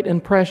a great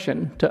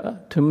impression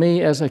to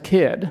me as a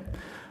kid.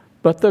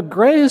 But the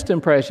greatest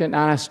impression, and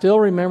I still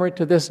remember it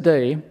to this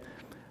day,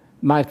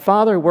 my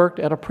father worked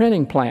at a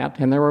printing plant,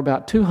 and there were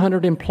about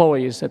 200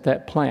 employees at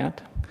that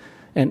plant.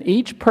 And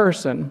each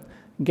person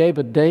gave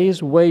a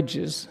day's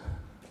wages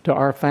to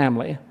our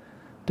family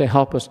to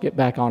help us get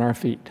back on our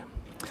feet.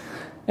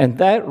 And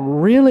that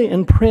really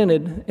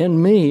imprinted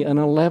in me, an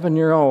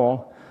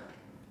 11-year-old,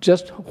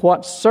 just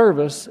what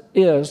service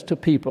is to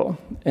people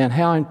and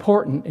how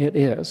important it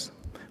is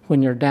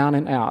when you're down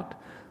and out.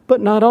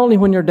 But not only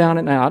when you're down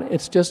and out,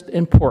 it's just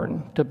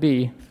important to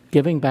be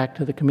giving back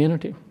to the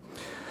community.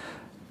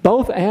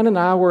 Both Ann and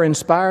I were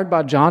inspired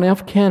by John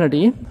F.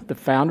 Kennedy, the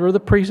founder of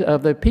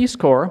the Peace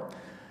Corps,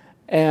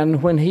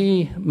 and when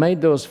he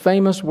made those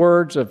famous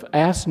words of,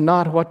 "Ask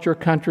not what your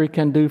country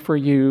can do for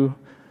you,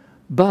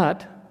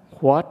 but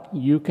what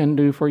you can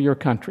do for your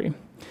country."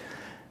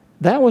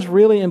 That was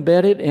really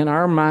embedded in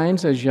our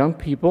minds as young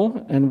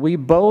people, and we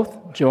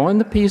both joined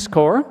the Peace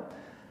Corps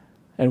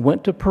and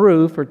went to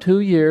Peru for 2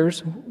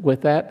 years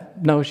with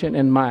that notion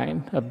in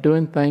mind of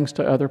doing things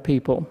to other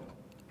people.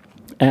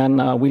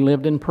 And we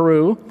lived in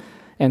Peru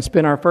and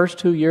spent our first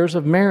 2 years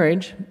of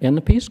marriage in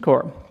the Peace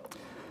Corps.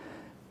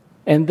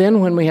 And then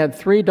when we had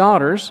 3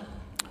 daughters,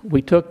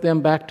 we took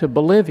them back to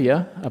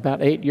Bolivia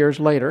about 8 years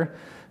later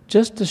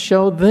just to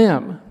show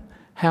them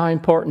how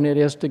important it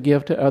is to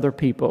give to other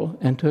people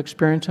and to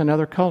experience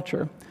another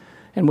culture.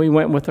 And we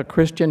went with a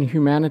Christian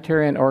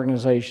humanitarian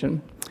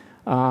organization,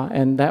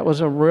 and that was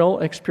a real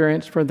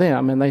experience for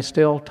them, and they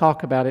still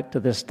talk about it to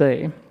this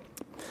day.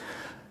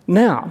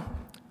 Now,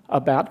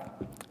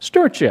 about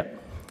stewardship.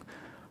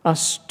 A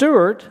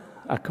steward,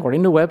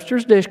 according to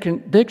Webster's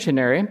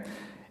dictionary,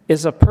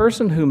 is a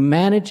person who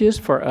manages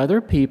for other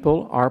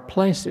people or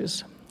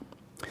places.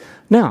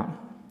 Now,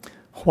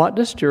 what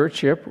does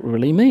stewardship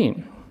really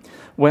mean?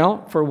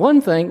 Well, for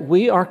one thing,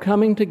 we are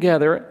coming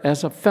together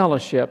as a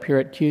fellowship here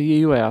at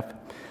QUUF,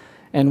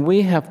 and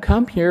we have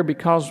come here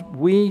because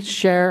we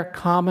share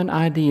common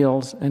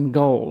ideals and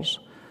goals,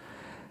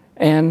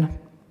 and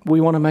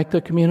we want to make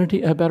the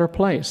community a better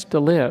place to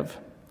live.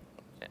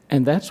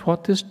 And that's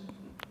what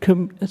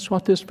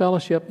this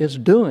fellowship is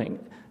doing.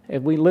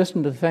 If we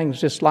listen to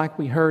things just like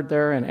we heard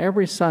there, and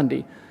every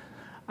Sunday,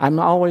 I'm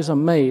always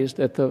amazed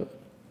at the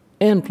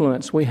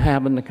influence we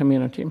have in the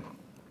community.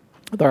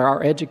 There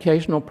are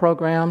educational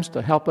programs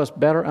to help us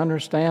better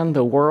understand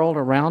the world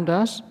around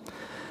us.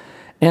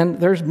 And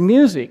there's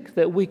music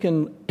that we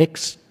can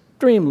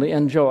extremely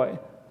enjoy.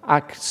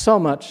 I so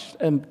much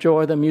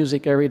enjoy the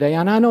music every day,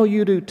 and I know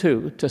you do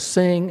too, to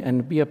sing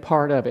and be a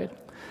part of it.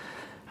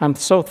 I'm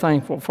so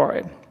thankful for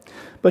it.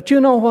 But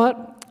you know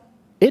what?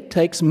 It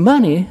takes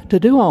money to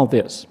do all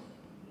this.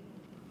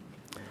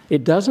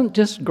 It doesn't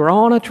just grow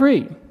on a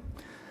tree.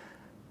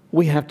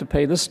 We have to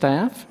pay the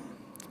staff.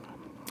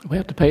 We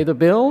have to pay the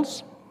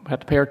bills. We have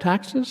to pay our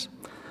taxes.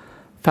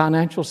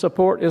 Financial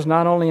support is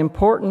not only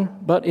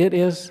important, but it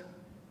is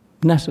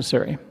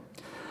necessary.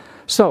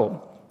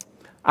 So,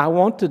 I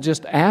want to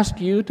just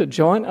ask you to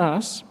join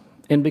us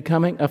in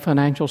becoming a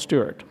financial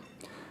steward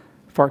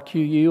for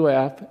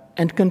QUUF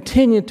and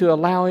continue to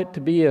allow it to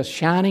be a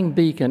shining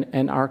beacon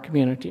in our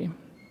community.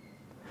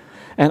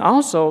 And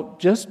also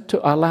just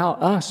to allow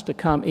us to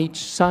come each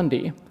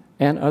Sunday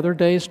and other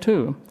days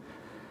too,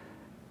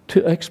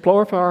 to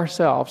explore for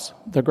ourselves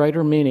the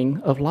greater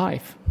meaning of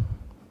life.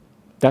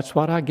 That's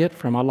what I get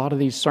from a lot of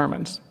these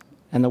sermons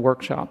and the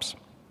workshops.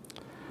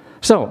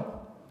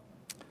 So,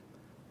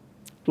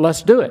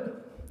 let's do it.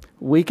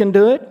 We can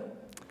do it.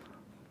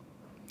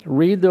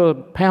 Read the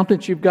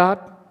pamphlets you've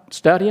got,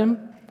 study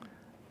them,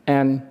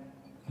 and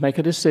make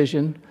a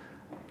decision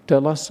to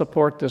let's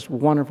support this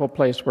wonderful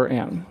place we're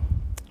in.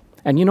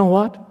 And you know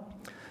what?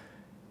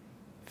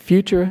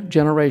 Future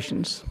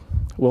generations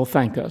will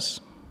thank us.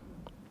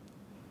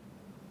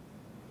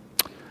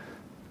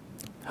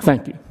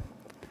 Thank you.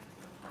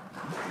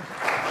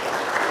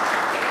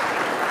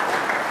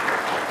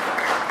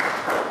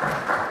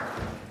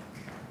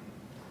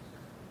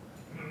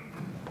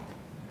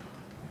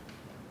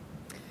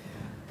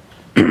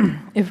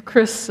 If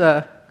Chris,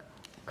 I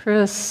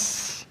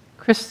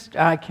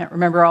can't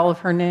remember all of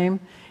her name.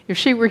 If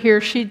she were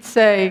here, she'd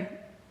say,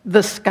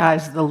 "The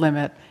sky's the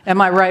limit." Am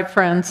I right,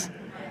 friends?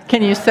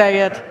 Can you say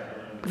it?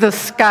 The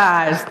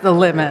sky's the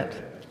limit.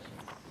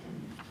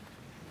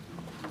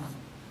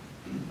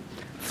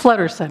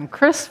 Flutterson,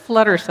 Chris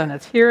Flutterson,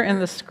 it's here in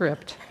the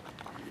script.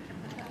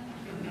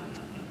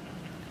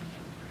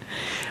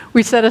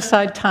 We set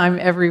aside time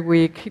every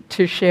week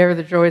to share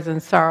the joys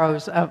and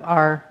sorrows of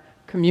our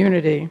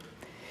community.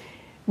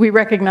 We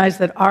recognize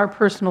that our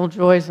personal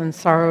joys and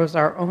sorrows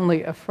are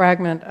only a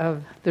fragment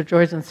of the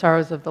joys and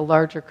sorrows of the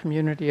larger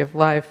community of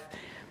life.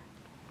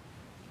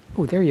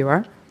 Oh, there you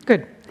are.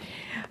 Good.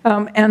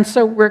 And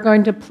so we're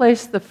going to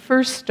place the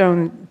first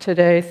stone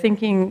today,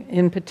 thinking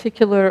in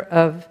particular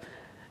of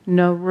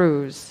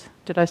Nowruz.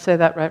 Did I say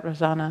that right,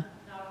 Rosanna?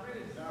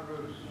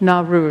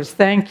 Nowruz.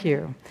 Thank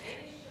you.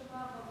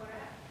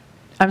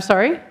 I'm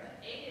sorry?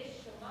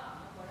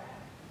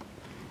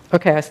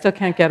 Okay, I still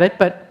can't get it,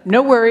 but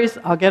no worries,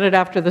 I'll get it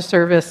after the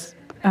service.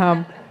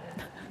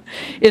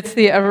 It's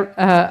the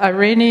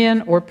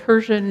Iranian or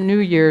Persian New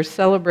Year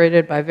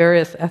celebrated by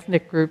various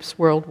ethnic groups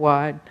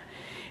worldwide.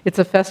 It's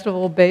a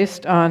festival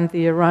based on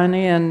the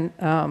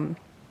Iranian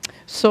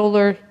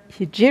solar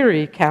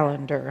Hijri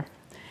calendar.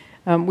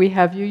 We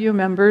have UU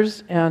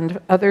members and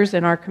others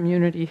in our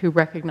community who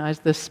recognize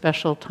this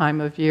special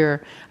time of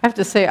year. I have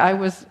to say, I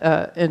was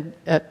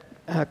at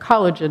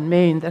college in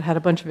Maine that had a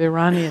bunch of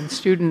Iranian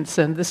students,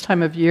 and this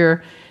time of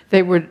year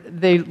they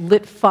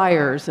lit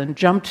fires and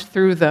jumped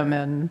through them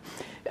and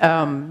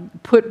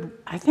put,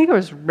 I think it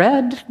was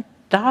red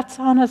dots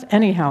on us.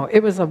 Anyhow,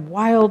 it was a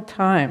wild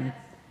time.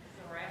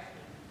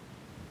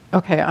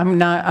 Okay,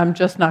 I'm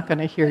just not going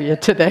to hear you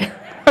today,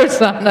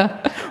 Rosanna,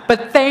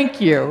 but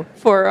thank you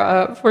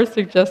for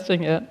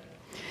suggesting it.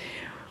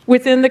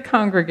 Within the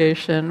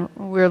congregation,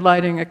 we're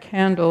lighting a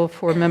candle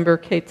for member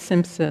Kate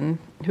Simpson,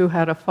 who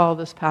had a fall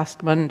this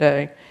past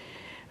Monday.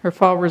 Her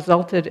fall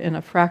resulted in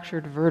a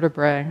fractured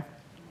vertebrae.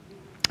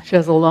 She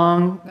has a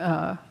long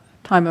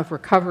time of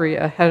recovery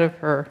ahead of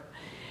her.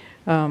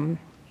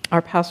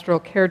 Our pastoral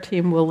care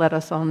team will let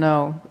us all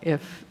know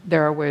if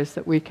there are ways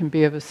that we can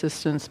be of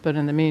assistance, but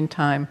in the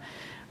meantime,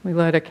 we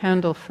light a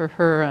candle for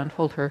her and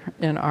hold her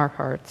in our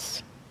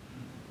hearts.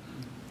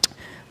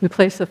 We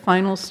place a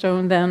final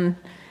stone then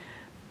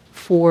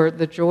for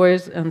the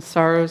joys and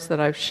sorrows that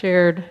I've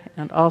shared,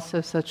 and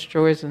also such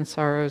joys and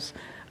sorrows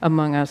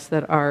among us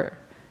that are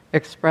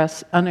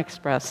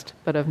unexpressed,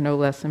 but of no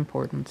less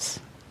importance.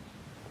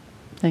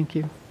 Thank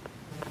you.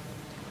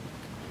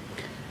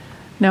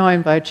 Now I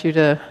invite you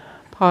to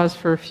pause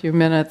for a few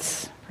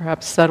minutes,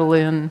 perhaps settle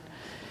in,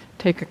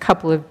 take a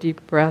couple of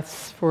deep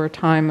breaths for a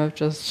time of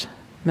just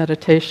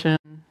meditation,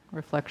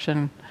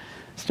 reflection,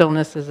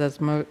 stillness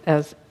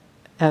as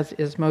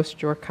is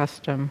most your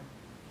custom.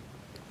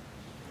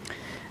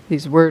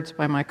 These words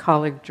by my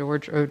colleague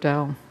George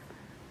Odell.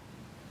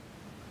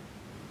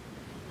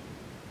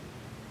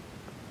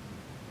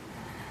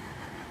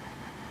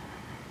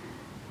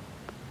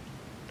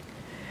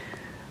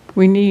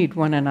 We need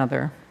one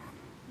another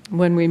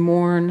when we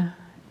mourn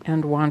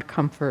and want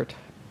comfort.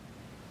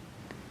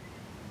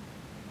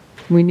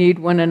 We need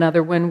one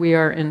another when we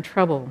are in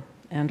trouble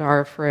and are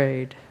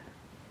afraid.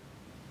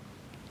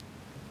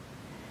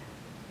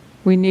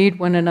 We need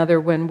one another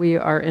when we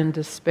are in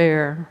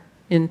despair,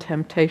 in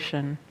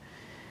temptation,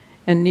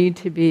 and need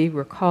to be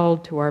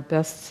recalled to our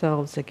best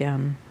selves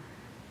again.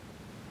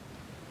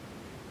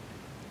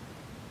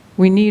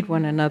 We need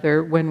one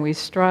another when we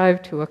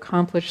strive to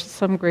accomplish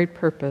some great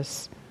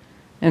purpose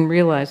and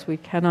realize we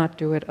cannot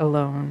do it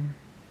alone.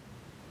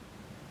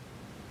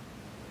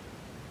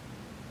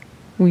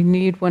 We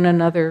need one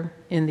another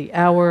in the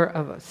hour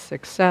of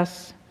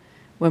success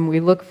when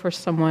we look for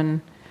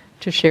someone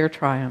to share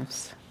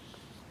triumphs.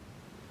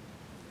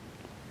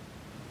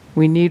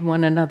 We need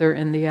one another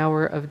in the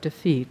hour of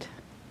defeat,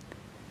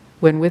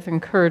 when with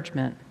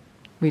encouragement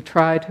we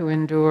try to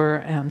endure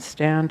and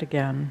stand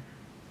again.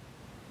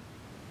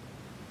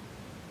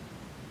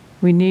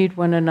 We need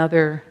one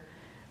another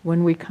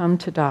when we come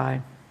to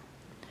die,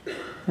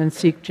 and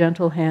seek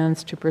gentle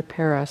hands to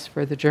prepare us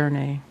for the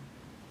journey.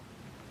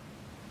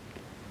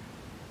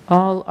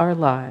 All our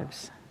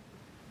lives,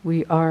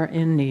 we are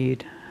in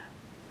need,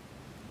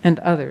 and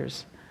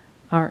others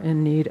are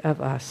in need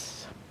of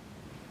us.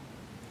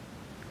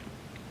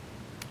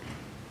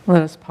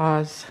 Let us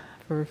pause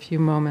for a few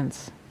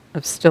moments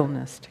of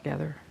stillness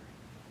together.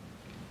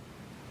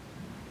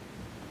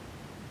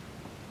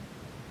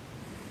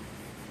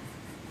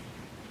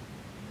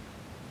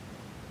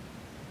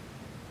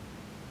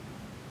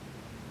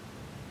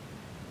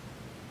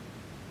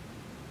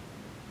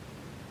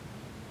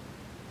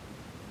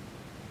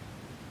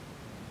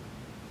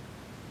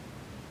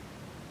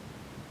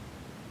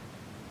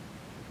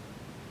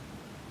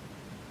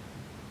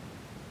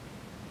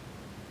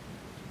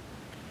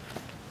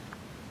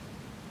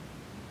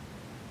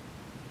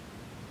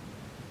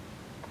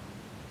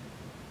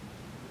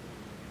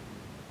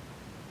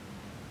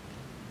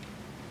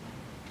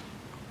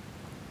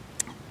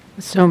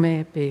 So may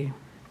it be.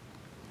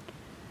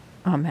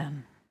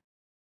 Amen.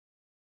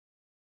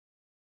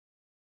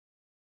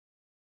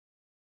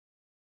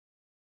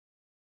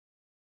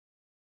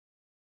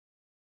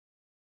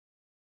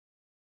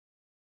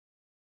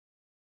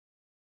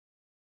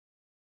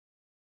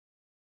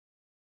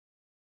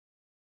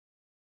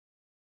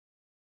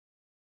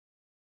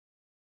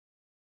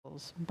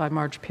 By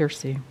Marge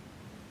Piercy.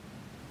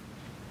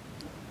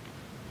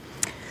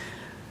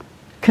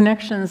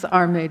 Connections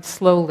are made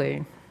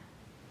slowly.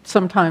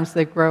 Sometimes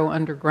they grow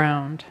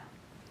underground.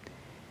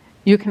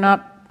 You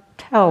cannot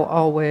tell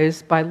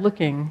always by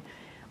looking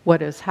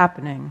what is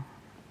happening.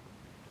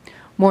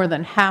 More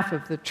than half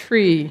of the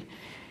tree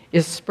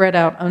is spread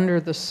out under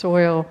the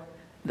soil,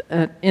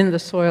 in the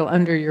soil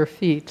under your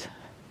feet.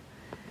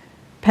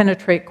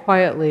 Penetrate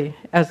quietly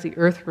as the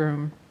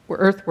earthworm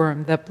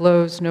that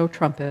blows no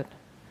trumpet.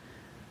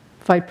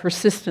 Fight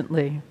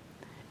persistently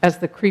as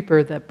the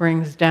creeper that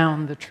brings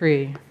down the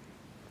tree.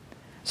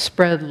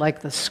 Spread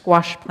like the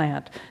squash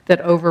plant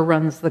that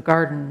overruns the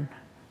garden.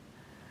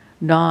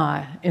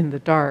 Gnaw in the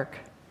dark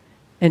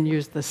and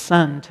use the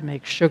sun to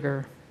make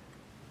sugar.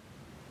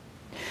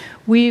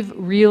 Weave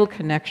real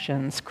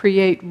connections,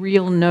 create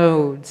real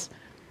nodes,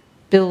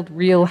 build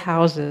real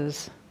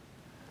houses,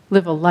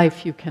 live a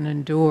life you can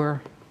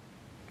endure.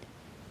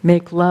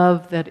 Make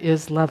love that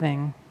is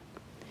loving.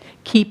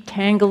 Keep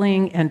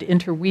tangling and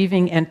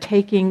interweaving and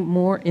taking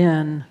more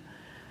in,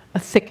 a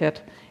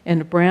thicket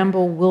and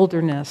bramble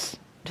wilderness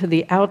to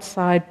the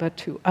outside, but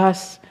to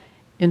us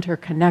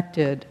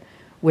interconnected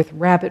with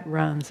rabbit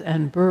runs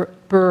and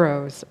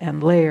burrows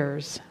and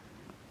layers.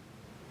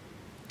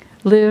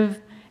 Live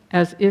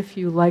as if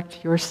you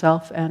liked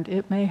yourself, and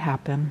it may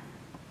happen.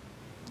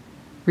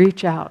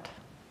 Reach out.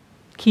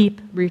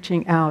 Keep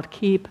reaching out.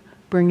 Keep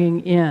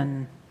bringing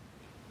in.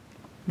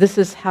 This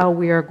is how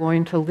we are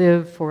going to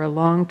live for a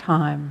long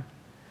time.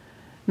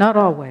 Not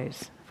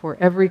always, for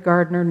every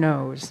gardener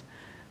knows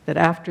that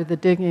after the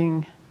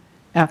digging,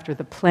 after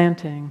the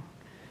planting,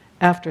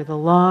 after the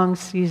long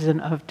season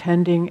of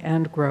tending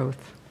and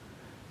growth,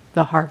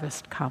 the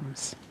harvest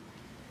comes.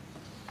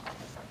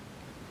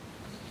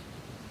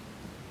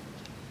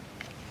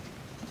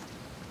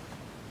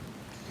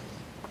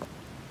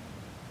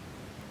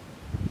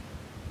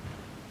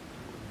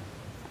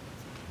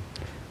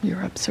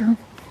 You're up, sir.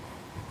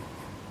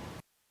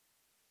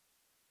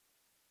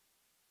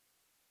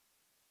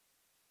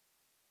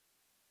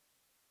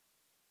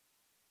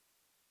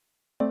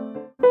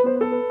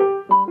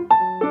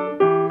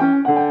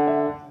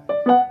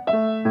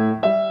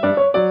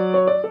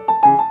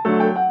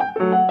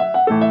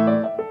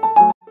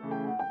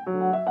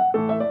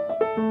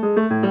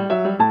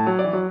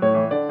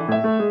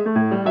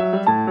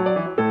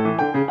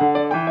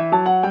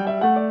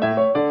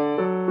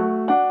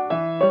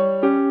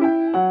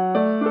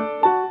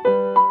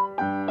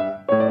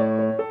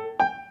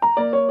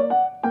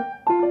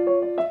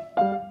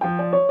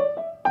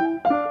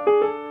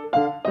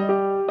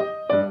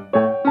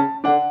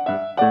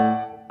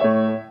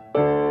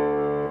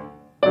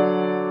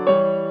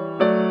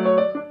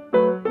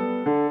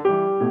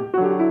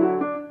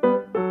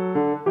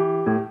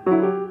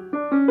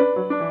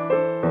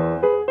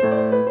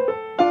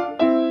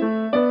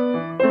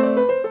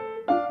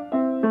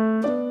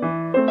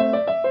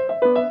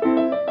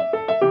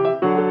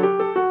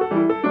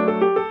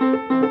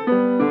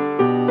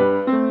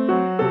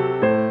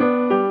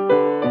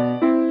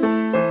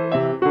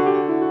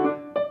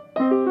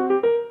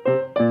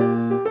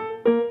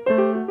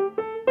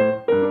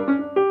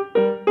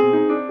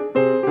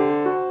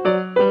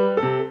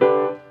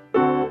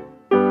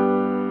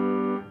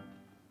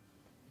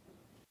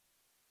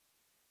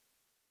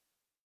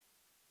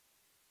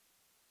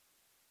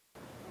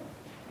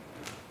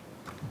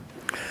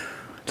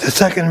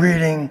 The second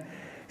reading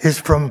is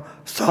from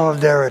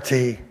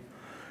Solidarity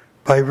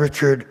by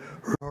Richard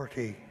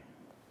Rorty.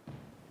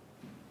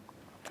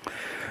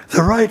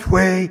 The right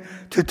way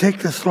to take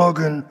the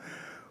slogan,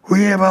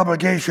 "We have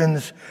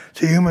obligations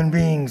to human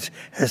beings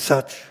as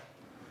such,"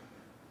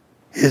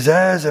 is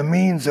as a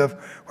means of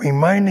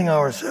reminding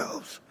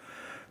ourselves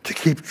to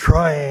keep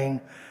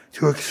trying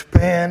to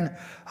expand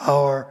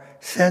our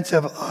sense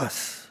of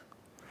us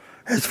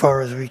as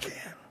far as we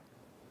can.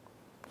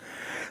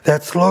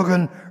 That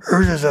slogan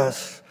urges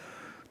us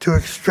to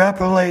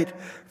extrapolate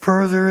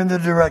further in the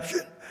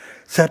direction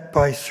set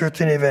by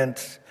certain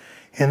events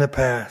in the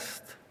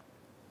past.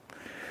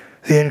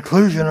 The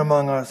inclusion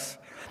among us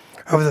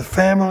of the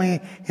family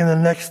in the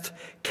next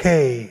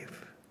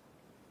cave,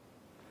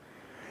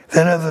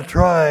 then of the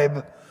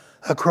tribe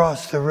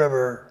across the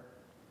river,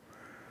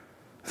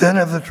 then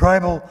of the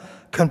tribal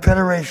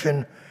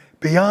confederation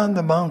beyond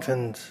the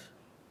mountains,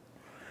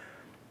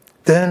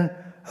 then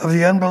of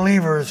the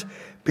unbelievers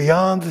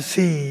beyond the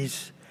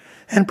seas,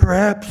 and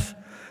perhaps,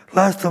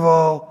 last of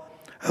all,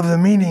 of the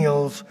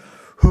menials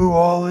who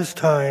all this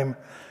time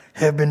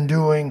have been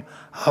doing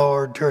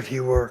our dirty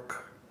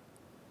work.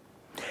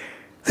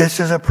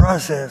 This is a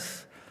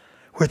process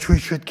which we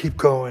should keep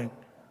going.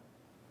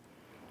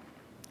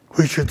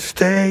 We should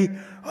stay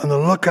on the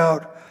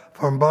lookout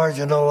for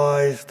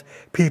marginalized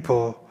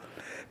people,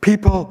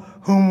 people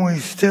whom we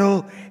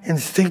still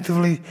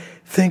instinctively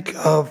think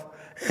of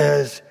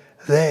as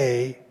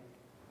they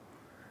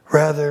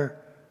rather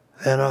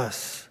than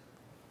us.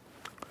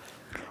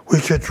 We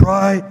should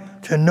try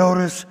to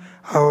notice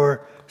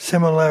our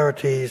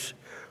similarities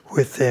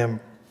with them.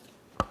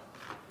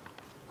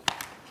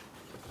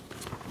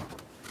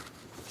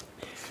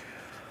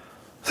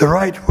 The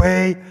right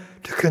way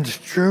to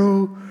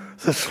construe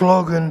the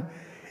slogan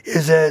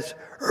is as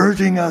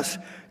urging us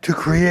to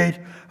create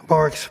a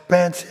more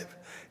expansive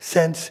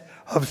sense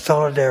of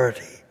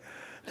solidarity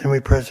than we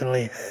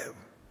presently have.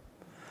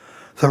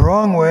 The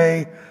wrong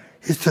way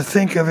is to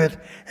think of it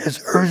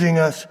as urging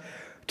us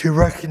to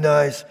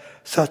recognize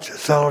such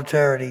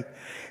solidarity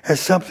as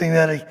something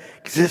that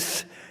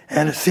exists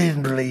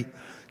antecedently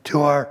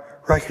to our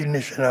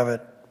recognition of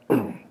it.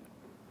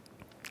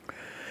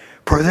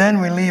 For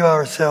then we leave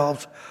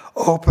ourselves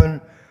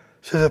open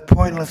to the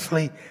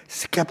pointlessly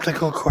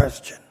skeptical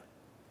question: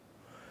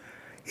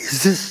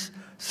 is this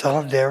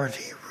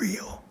solidarity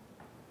real?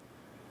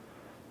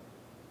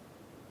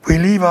 We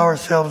leave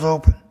ourselves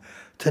open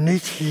to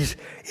Nietzsche's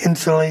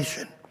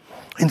insinuation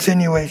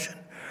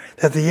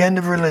that the end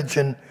of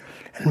religion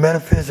and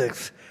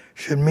metaphysics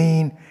should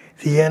mean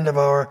the end of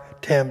our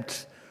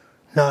attempts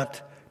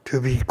not to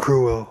be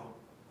cruel.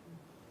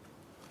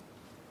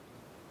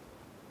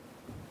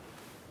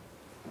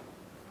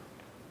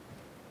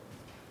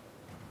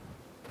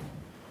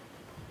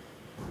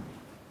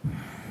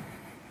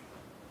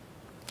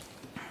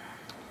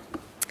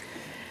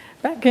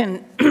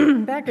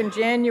 Back in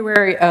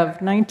January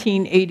of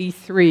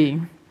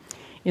 1983,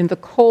 in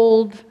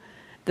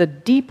the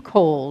deep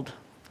cold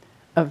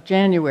of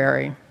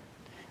January,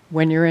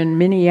 when you're in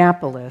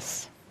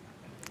Minneapolis,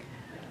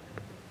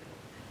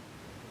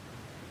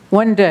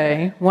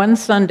 one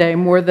Sunday,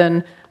 more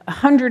than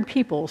 100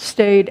 people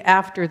stayed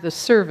after the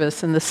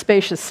service in the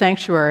spacious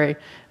sanctuary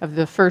of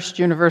the First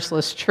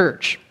Universalist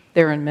Church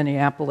there in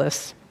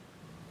Minneapolis.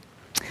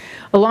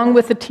 Along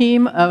with a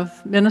team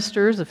of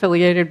ministers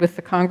affiliated with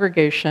the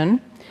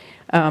congregation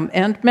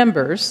and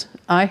members,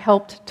 I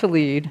helped to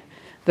lead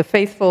the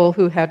faithful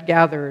who had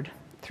gathered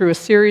through a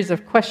series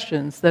of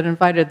questions that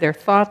invited their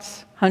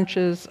thoughts,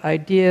 hunches,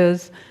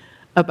 ideas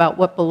about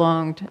what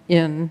belonged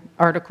in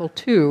Article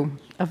 2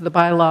 of the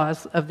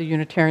bylaws of the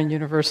Unitarian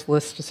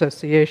Universalist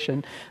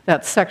Association,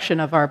 that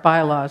section of our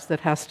bylaws that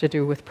has to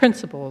do with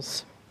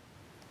principles.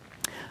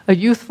 A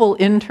youthful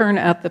intern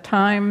at the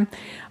time,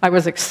 I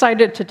was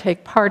excited to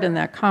take part in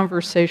that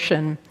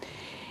conversation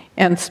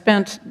and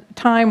spent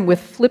time with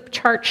flip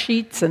chart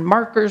sheets and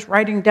markers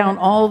writing down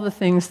all the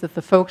things that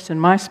the folks in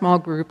my small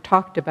group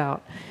talked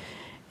about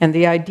and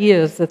the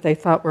ideas that they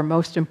thought were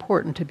most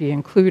important to be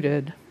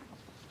included.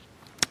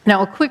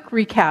 Now, a quick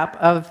recap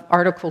of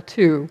Article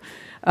 2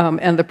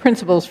 and the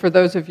principles for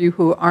those of you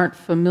who aren't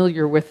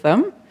familiar with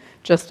them,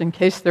 just in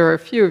case there are a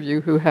few of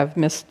you who have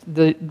missed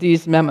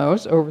these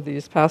memos over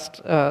these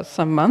past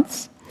some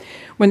months.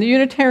 When the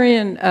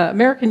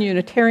American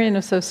Unitarian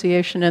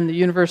Association and the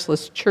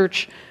Universalist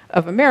Church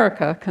of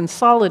America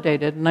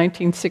consolidated in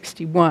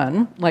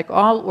 1961, like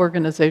all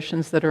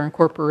organizations that are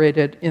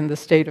incorporated in the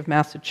state of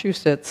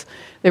Massachusetts,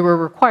 they were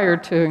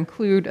required to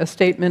include a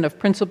statement of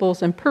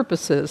principles and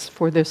purposes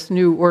for this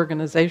new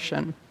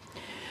organization.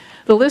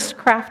 The list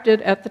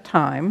crafted at the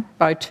time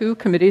by two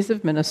committees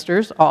of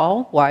ministers,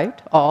 all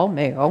white, all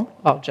male,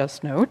 I'll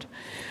just note,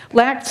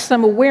 lacked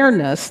some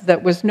awareness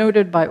that was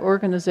noted by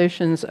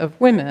organizations of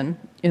women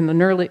in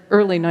the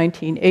early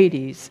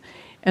 1980s,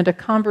 and a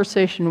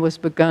conversation was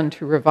begun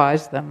to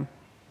revise them.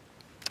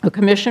 A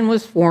commission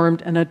was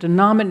formed and a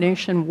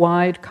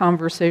denomination-wide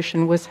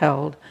conversation was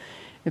held,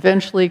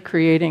 eventually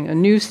creating a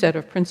new set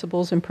of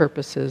principles and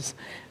purposes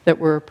that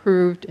were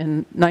approved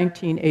in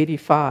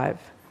 1985.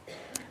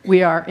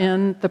 We are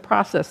in the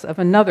process of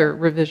another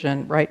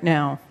revision right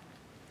now.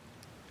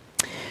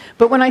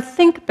 But when I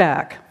think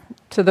back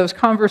to those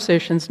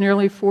conversations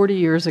nearly 40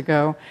 years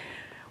ago,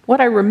 what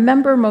I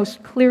remember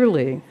most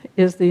clearly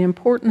is the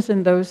importance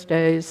in those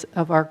days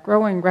of our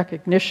growing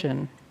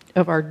recognition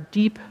of our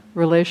deep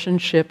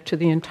relationship to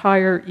the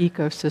entire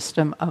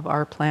ecosystem of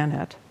our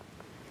planet.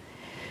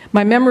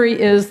 My memory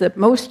is that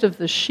most of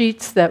the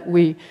sheets that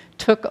we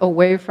took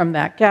away from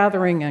that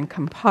gathering and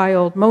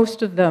compiled,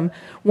 most of them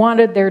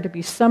wanted there to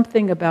be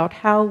something about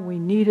how we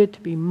needed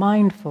to be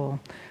mindful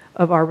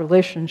of our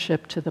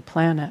relationship to the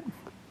planet.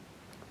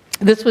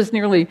 This was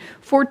nearly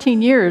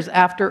 14 years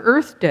after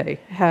Earth Day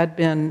had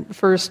been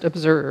first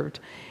observed,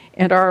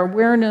 and our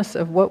awareness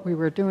of what we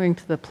were doing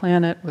to the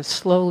planet was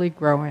slowly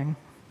growing.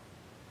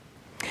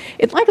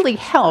 It likely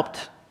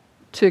helped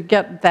to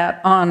get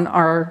that on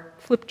our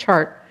flip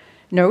chart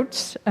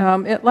notes.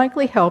 It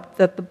likely helped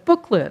that the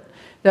booklet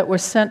that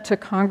was sent to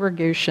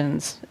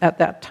congregations at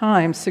that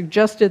time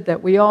suggested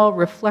that we all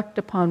reflect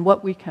upon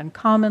what we can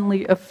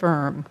commonly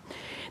affirm.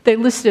 They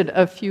listed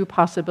a few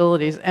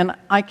possibilities, and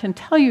I can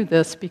tell you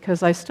this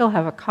because I still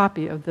have a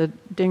copy of the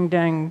Ding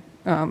Dang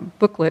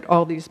booklet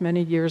all these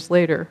many years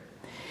later.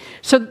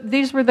 So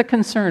these were the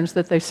concerns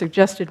that they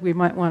suggested we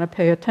might want to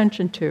pay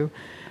attention to.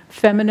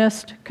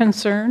 Feminist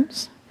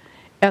concerns,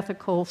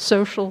 ethical,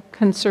 social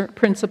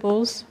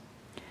principles,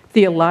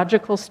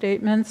 theological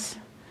statements,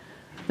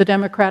 the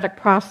democratic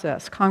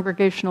process,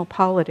 congregational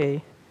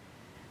polity,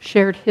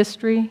 shared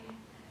history,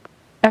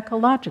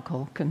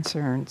 ecological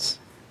concerns.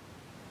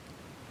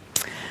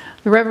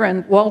 The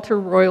Reverend Walter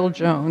Royal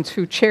Jones,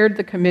 who chaired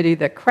the committee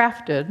that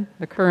crafted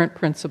the current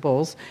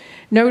principles,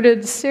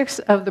 noted 6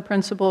 of the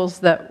principles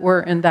that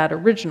were in that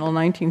original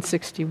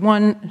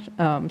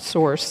 1961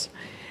 source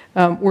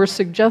were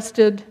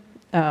suggested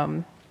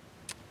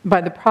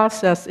by the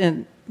process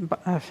in...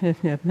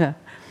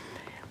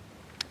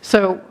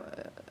 So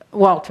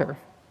Walter,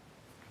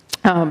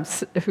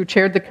 who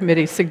chaired the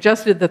committee,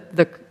 suggested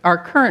that our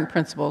current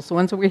principles, the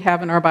ones that we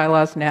have in our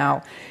bylaws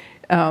now,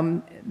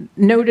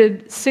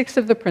 noted 6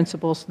 of the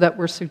principles that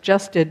were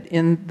suggested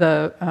in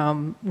the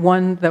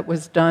one that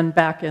was done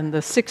back in the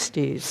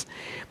 60s,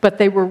 but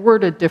they were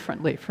worded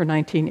differently for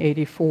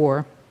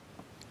 1984.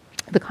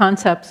 The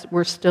concepts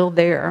were still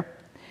there.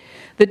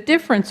 The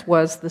difference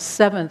was the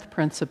 7th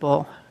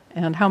principle.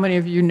 And how many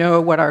of you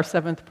know what our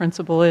 7th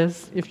principle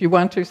is? If you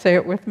want to, say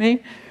it with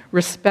me.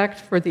 Respect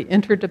for the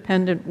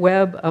interdependent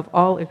web of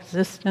all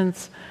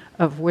existence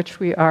of which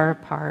we are a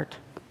part.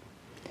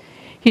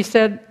 He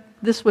said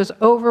this was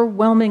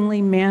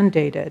overwhelmingly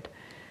mandated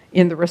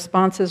in the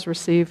responses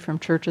received from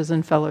churches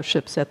and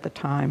fellowships at the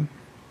time.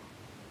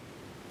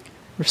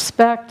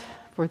 Respect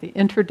for the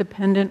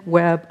interdependent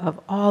web of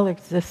all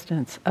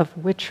existence of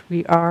which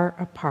we are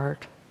a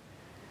part.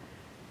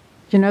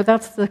 You know,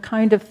 that's the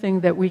kind of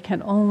thing that we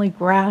can only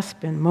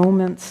grasp in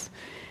moments,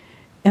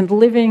 and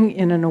living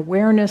in an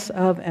awareness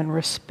of and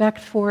respect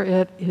for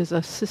it is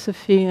a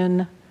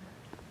Sisyphean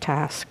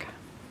task.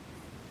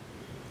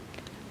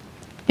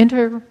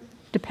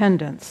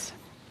 Interdependence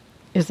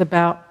is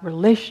about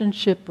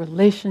relationship,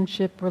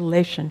 relationship,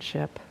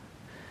 relationship.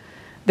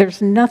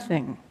 There's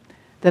nothing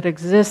that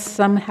exists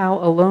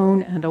somehow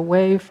alone and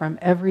away from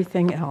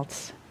everything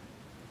else.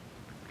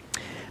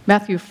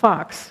 Matthew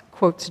Fox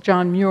quotes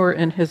John Muir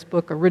in his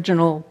book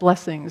Original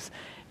Blessings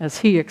as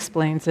he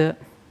explains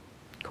it,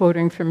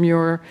 quoting from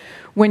Muir,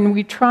 "When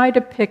we try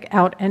to pick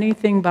out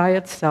anything by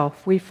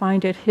itself, we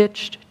find it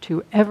hitched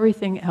to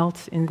everything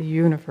else in the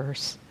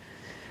universe.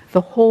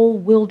 The whole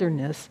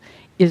wilderness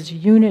is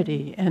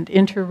unity and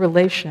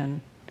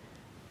interrelation.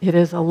 It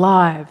is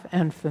alive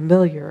and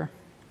familiar."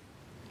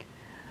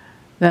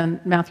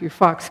 Then Matthew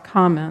Fox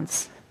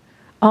comments,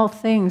 "All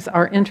things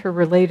are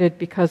interrelated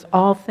because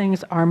all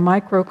things are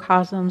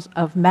microcosms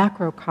of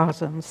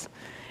macrocosms,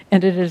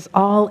 and it is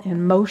all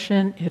in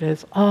motion, it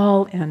is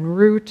all en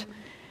route.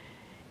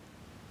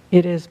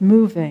 It is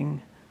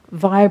moving,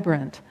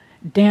 vibrant,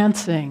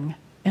 dancing,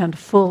 and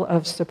full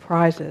of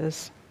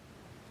surprises.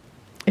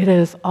 It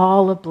is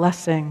all a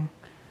blessing,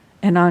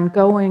 an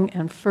ongoing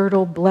and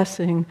fertile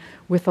blessing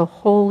with a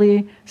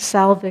holy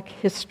salvic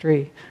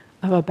history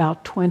of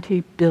about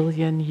 20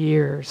 billion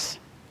years."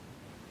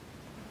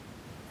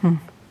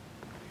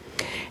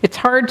 It's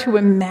hard to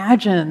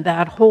imagine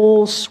that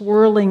whole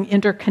swirling,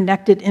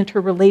 interconnected,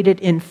 interrelated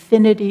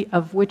infinity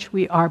of which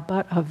we are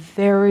but a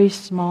very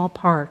small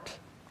part.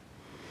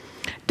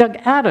 Doug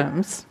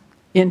Adams,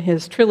 in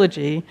his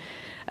trilogy,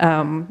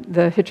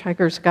 The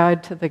Hitchhiker's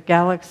Guide to the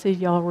Galaxy,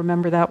 y'all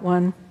remember that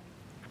one?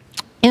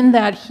 In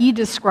that, he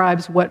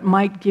describes what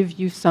might give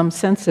you some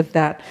sense of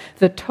that,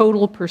 the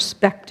total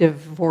perspective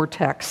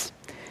vortex.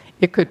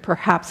 It could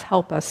perhaps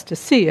help us to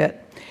see it.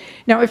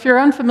 Now, if you're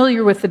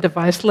unfamiliar with the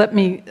device, let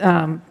me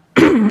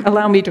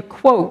allow me to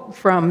quote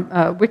from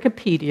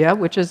Wikipedia,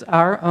 which is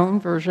our own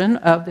version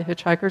of The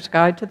Hitchhiker's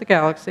Guide to the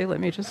Galaxy. Let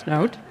me just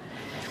note.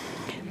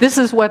 This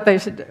is what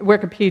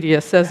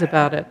Wikipedia says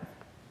about it.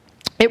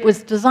 "It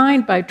was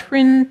designed by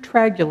Trin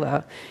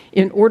Tragula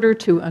in order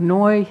to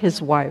annoy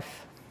his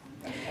wife,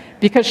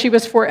 because she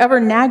was forever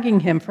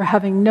nagging him for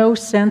having no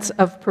sense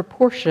of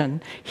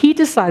proportion. He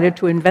decided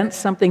to invent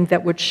something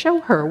that would show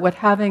her what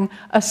having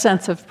a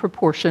sense of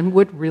proportion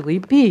would really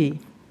be.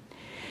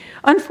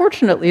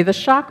 Unfortunately, the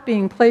shock of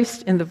being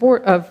placed in the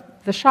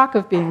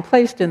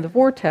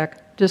vortex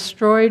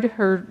destroyed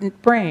her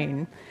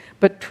brain,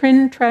 but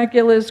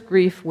Trintragula's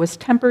grief was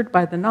tempered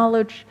by the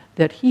knowledge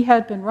that he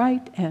had been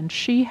right and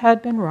she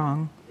had been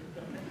wrong.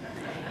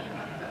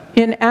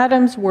 In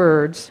Adam's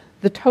words,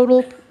 the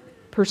total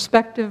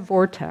perspective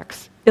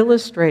vortex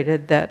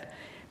illustrated that,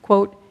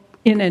 quote,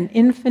 in an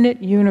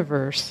infinite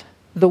universe,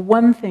 the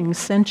one thing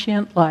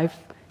sentient life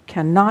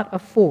cannot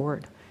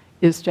afford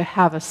is to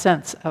have a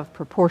sense of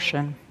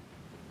proportion.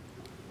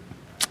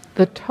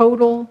 The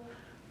total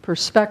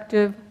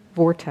perspective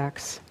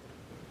vortex.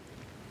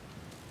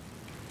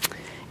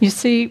 You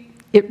see,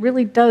 it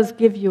really does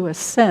give you a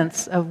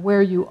sense of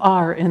where you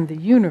are in the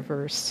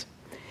universe.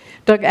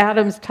 Doug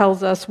Adams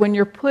tells us when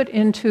you're put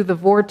into the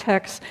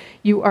vortex,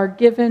 you are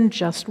given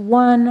just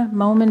one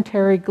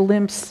momentary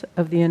glimpse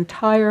of the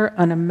entire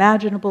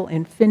unimaginable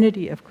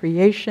infinity of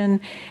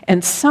creation,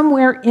 and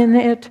somewhere in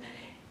it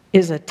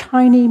is a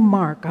tiny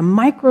mark, a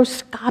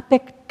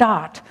microscopic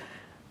dot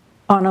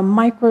on a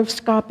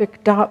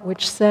microscopic dot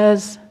which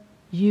says,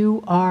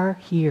 "You are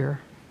here."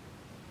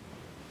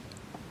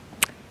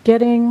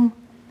 Getting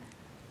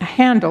a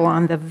handle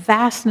on the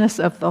vastness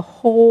of the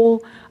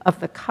whole of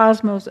the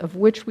cosmos of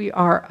which we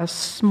are a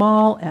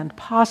small and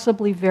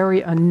possibly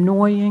very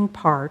annoying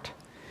part,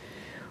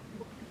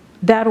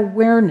 that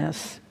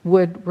awareness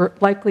would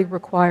likely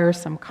require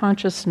some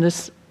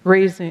consciousness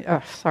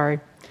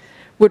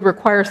would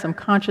require some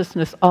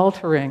consciousness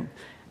altering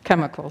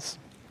chemicals.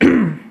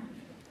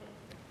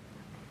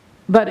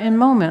 But in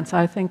moments,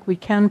 I think we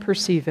can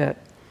perceive it.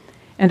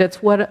 And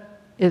it's what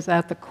is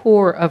at the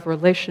core of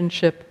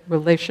relationship.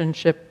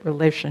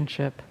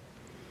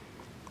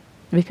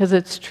 Because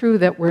it's true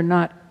that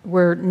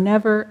we're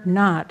never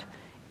not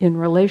in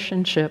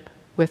relationship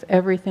with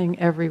everything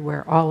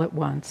everywhere all at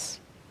once.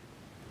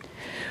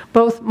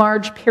 Both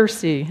Marge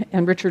Piercy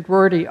and Richard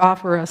Rorty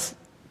offer us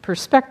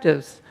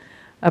perspectives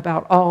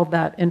about all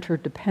that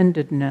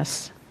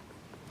interdependentness.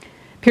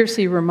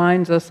 Piercy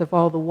reminds us of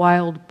all the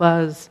wild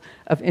buzz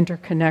of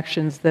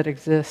interconnections that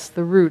exist,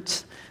 the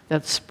roots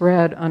that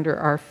spread under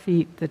our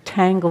feet, the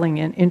tangling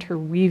and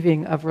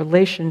interweaving of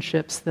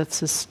relationships that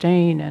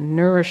sustain and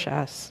nourish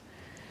us.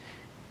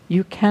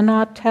 You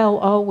cannot tell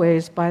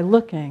always by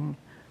looking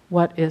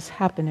what is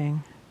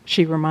happening,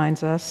 she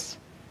reminds us.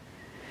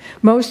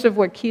 Most of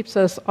what keeps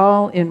us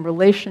all in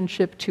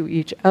relationship to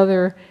each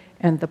other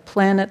and the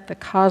planet, the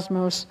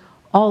cosmos,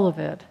 all of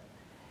it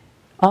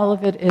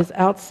is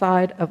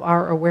outside of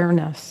our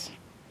awareness.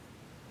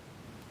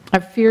 I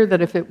fear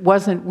that if it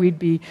wasn't, we'd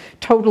be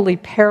totally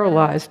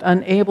paralyzed,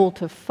 unable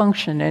to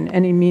function in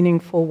any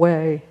meaningful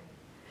way.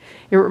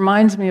 It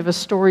reminds me of a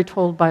story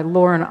told by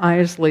Lauren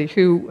Isley,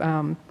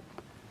 who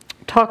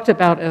talked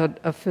about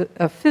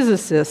a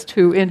physicist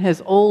who, in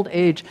his old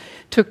age,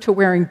 took to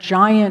wearing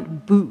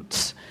giant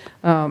boots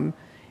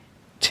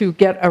to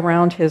get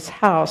around his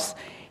house.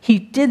 He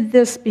did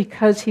this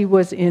because he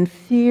was in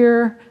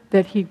fear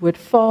that he would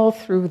fall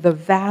through the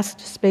vast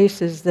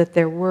spaces that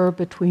there were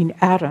between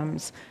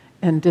atoms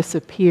and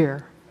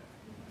disappear.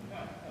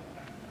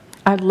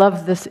 I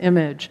love this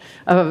image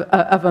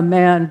of a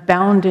man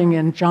bounding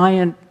in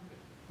giant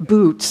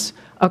boots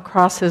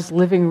across his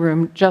living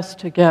room just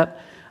to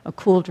get a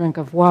cool drink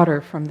of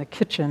water from the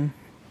kitchen.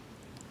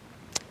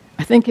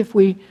 I think if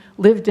we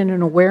lived in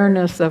an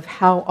awareness of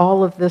how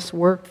all of this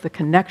worked, the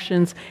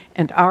connections,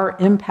 and our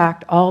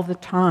impact all the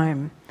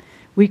time,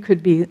 we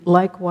could be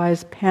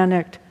likewise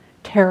panicked,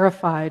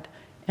 terrified,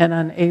 and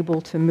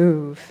unable to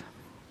move.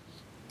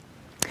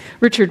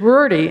 Richard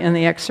Rorty, in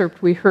the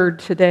excerpt we heard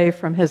today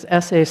from his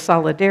essay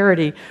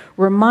Solidarity,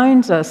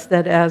 reminds us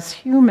that as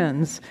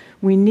humans,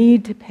 we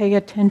need to pay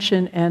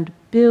attention and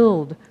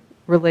build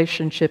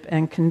relationship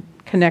and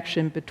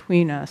connection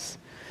between us.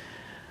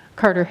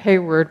 Carter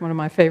Hayward, one of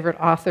my favorite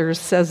authors,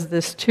 says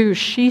this too.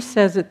 She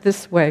says it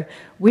this way: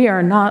 we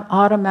are not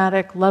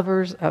automatic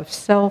lovers of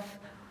self,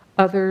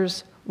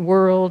 others,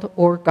 world,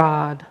 or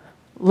God.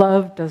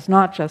 Love does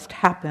not just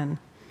happen.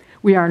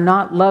 We are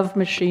not love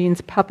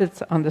machines,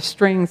 puppets on the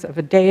strings of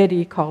a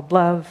deity called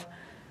love.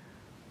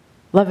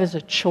 Love is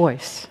a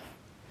choice,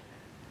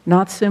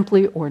 not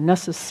simply or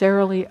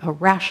necessarily a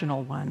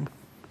rational one,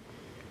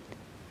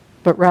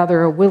 but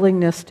rather a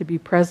willingness to be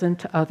present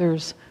to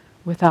others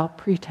without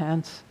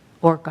pretense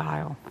or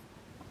guile.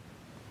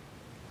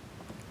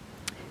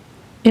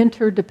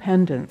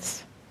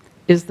 Interdependence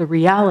is the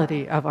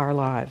reality of our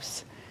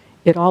lives.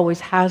 It always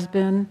has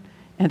been,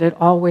 and it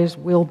always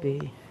will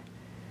be.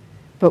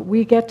 But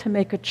we get to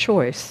make a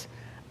choice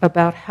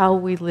about how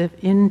we live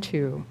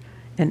into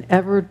an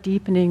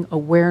ever-deepening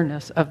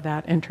awareness of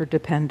that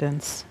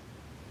interdependence.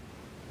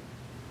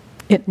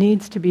 It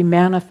needs to be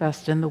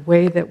manifest in the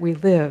way that we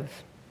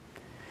live,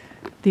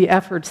 the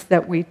efforts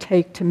that we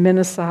take to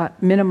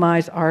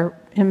minimize our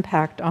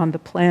impact on the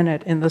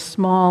planet in the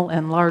small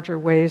and larger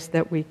ways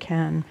that we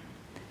can.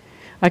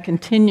 I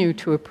continue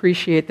to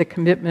appreciate the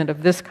commitment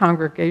of this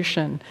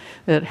congregation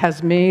that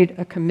has made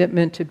a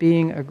commitment to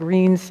being a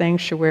green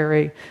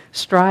sanctuary,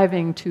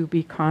 striving to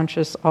be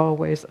conscious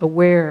always,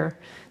 aware,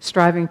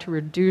 striving to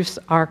reduce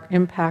our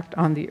impact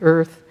on the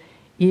earth,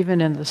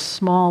 even in the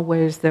small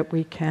ways that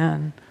we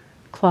can,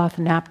 cloth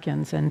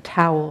napkins and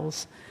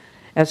towels,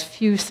 as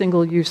few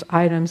single-use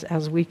items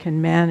as we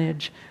can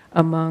manage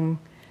among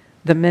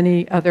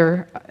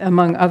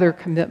other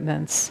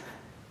commitments.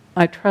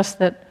 I trust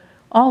that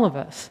all of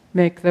us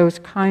make those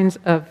kinds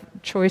of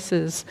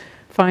choices,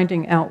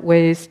 finding out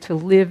ways to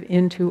live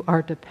into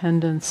our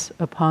dependence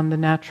upon the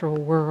natural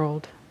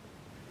world.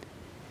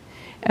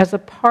 As a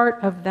part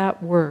of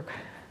that work,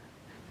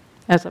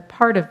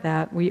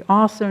 we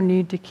also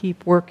need to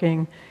keep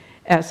working,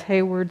 as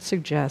Hayward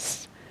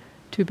suggests,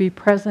 to be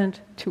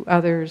present to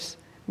others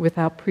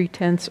without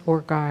pretense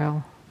or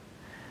guile.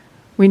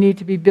 We need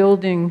to be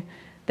building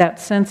that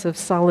sense of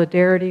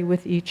solidarity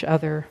with each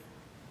other,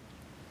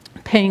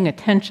 paying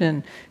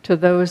attention to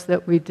those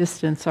that we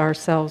distance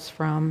ourselves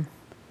from.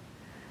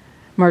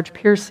 Marge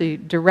Piercy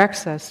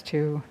directs us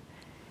to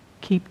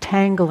keep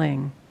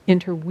tangling,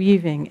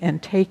 interweaving,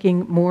 and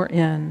taking more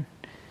in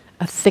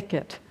a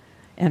thicket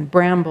and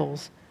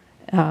brambles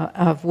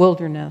of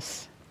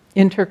wilderness,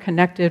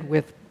 interconnected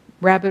with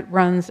rabbit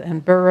runs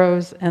and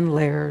burrows and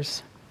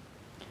lairs.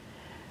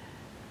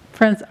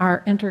 Friends,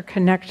 our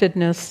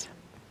interconnectedness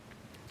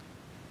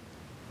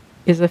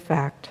is a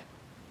fact.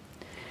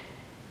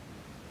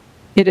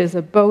 It is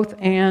a both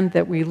and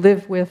that we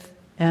live with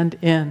and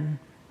in.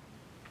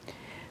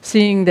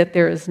 Seeing that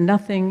there is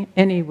nothing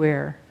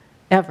anywhere,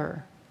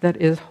 ever, that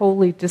is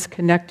wholly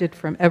disconnected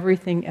from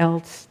everything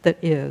else that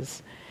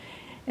is,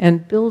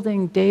 and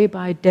building day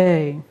by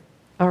day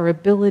our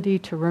ability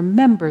to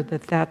remember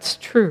that that's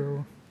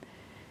true.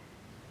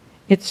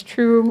 It's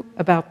true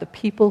about the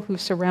people who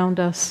surround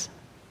us,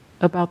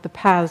 about the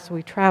paths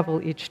we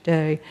travel each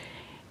day,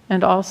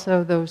 and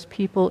also those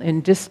people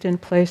in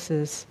distant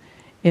places,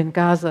 in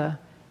Gaza,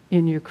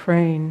 in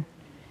Ukraine,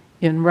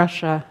 in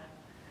Russia,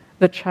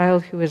 the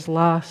child who is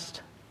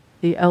lost,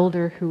 the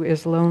elder who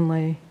is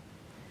lonely.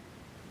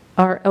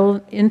 Our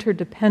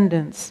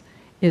interdependence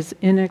is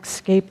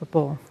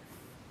inescapable.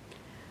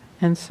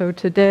 And so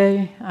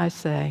today I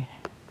say,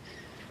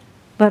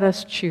 let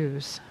us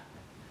choose.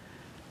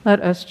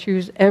 Let us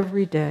choose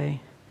every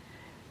day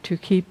to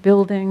keep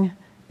building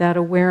that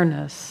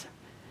awareness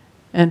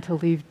and to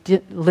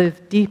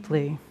live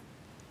deeply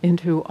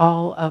into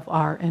all of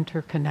our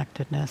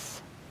interconnectedness.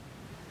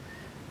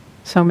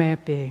 So may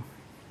it be.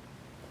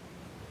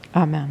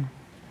 Amen.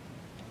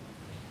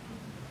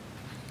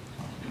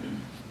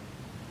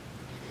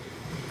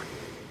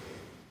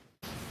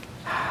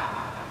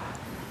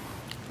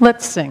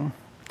 Let's sing.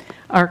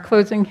 Our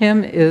closing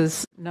hymn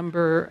is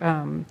number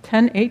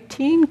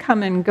 1018,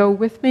 Come and Go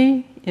With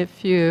Me.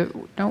 If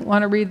you don't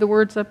want to read the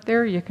words up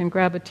there, you can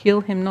grab a teal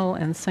hymnal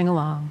and sing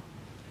along.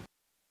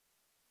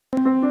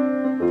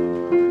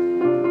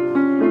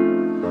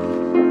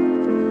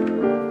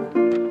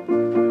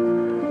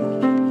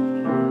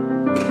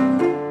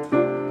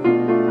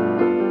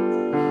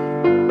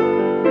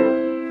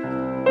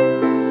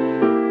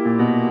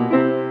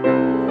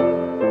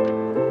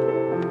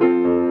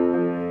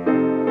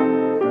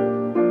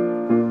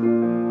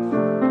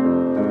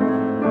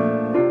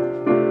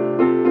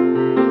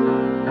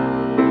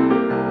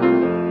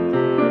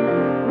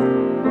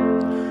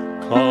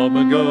 Come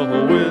and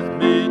go with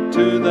me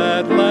to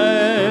that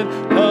land.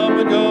 Come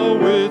and go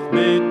with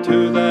me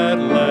to that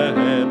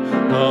land.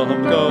 Come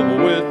and go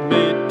with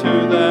me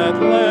to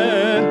that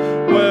land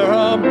where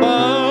I'm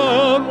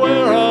bound,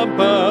 where I'm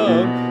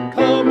bound.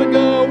 Come and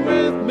go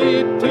with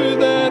me to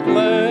that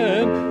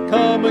land.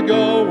 Come and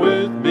go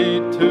with me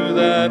to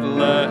that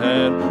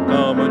land.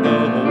 Come and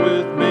go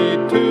with me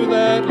to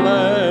that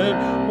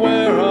land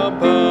where I'm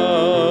bound.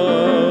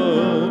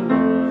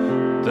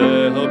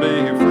 There'll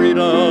be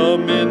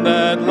freedom in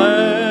that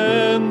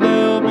land.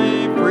 There'll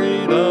be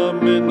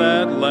freedom in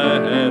that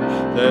land.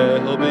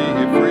 There'll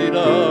be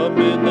freedom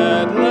in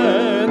that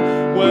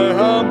land where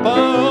I'm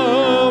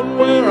bound,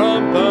 where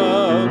I'm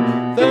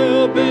bound.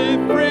 There'll be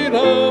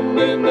freedom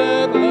in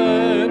that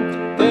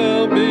land.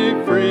 There'll be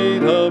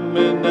freedom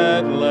in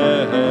that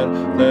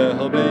land.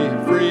 There'll be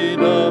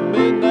freedom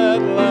in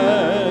that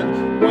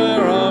land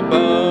where I'm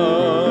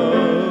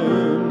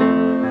bound.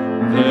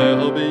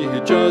 There'll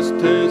be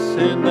justice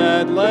in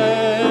that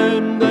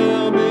land.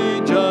 There'll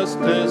be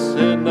justice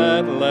in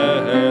that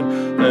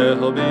land.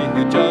 There'll be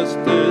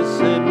justice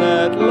in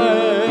that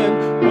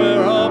land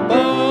where I'm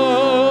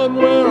bound,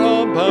 where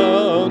I'm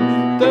bound.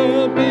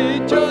 There'll be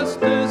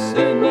justice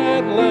in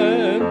that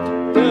land.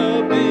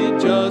 There'll be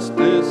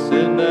justice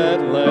in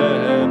that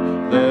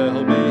land.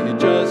 There'll be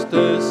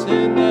justice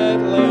in that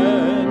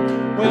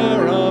land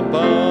where I'm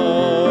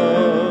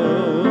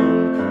bound.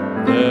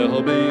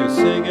 There'll be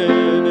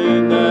singing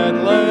in that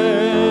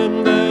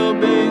land. There'll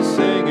be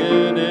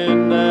singing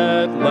in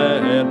that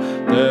land.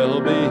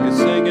 There'll be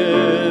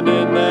singing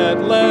in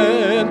that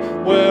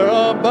land where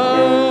I'm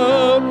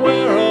bound,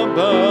 where I'm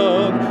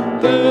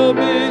bound. There'll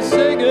be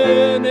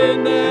singing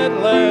in that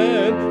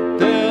land.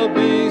 There'll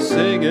be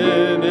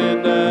singing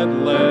in that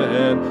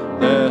land.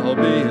 There'll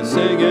be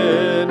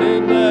singing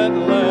in that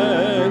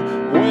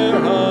land where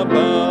I'm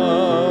bound.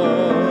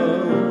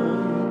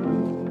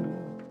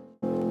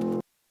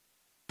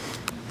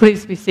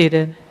 Please be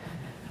seated.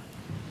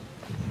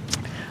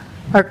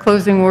 Our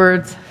closing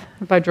words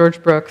by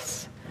George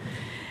Brooks.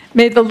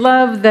 May the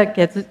love that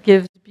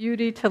gives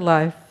beauty to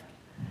life,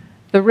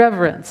 the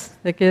reverence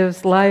that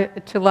gives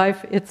to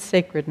life its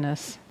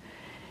sacredness,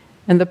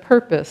 and the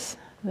purpose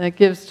that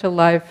gives to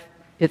life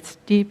its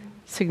deep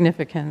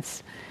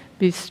significance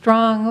be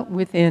strong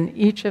within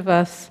each of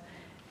us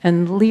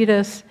and lead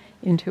us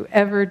into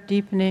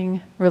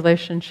ever-deepening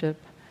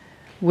relationship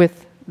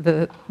with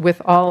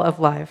all of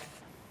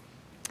life.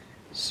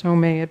 So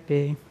may it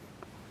be.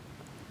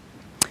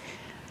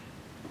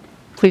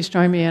 Please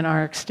join me in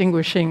our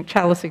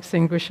chalice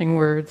extinguishing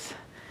words.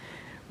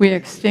 We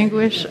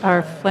extinguish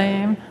our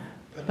flame,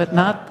 but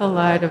not the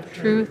light of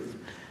truth,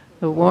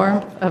 the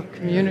warmth of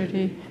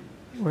community,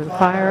 or the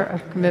fire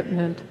of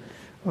commitment,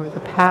 or the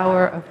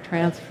power of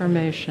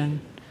transformation.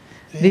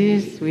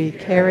 These we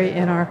carry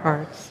in our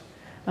hearts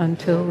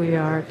until we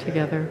are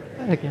together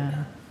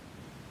again.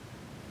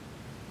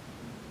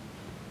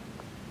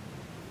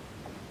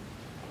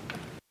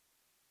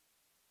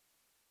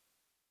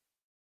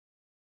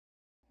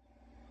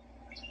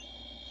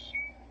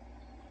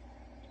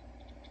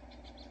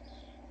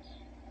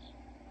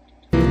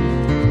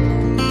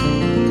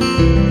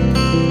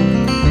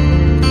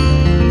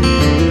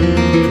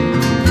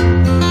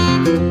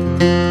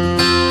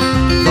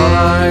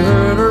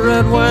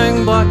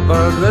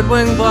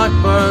 Red-winged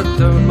blackbird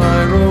down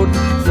my road.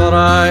 Thought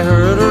I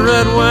heard a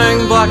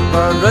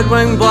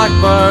red-winged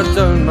blackbird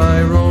down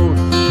my road.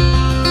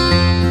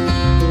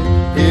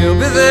 He'll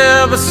be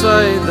there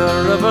beside the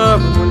river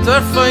when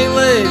winter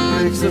finally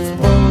breaks its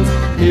bones.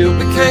 He'll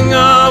be king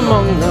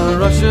among the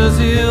rushes,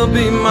 he'll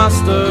be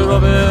master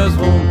of his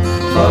home.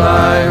 Thought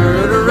I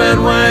heard a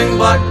red-winged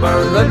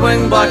blackbird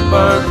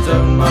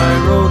down my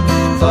road.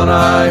 Thought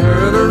I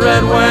heard a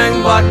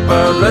red-winged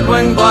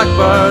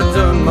blackbird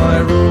down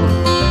my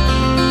road.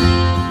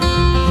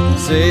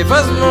 Safe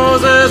as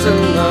Moses in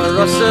the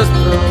rushes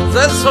builds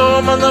his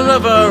home on the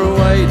river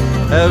wide.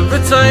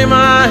 Every time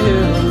I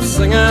hear him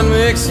singing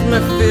makes me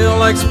feel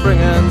like spring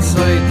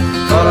inside.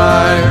 Thought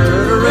I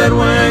heard a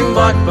red-winged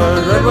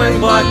blackbird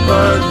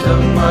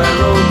down my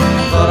road.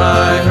 Thought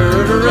I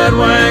heard a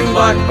red-winged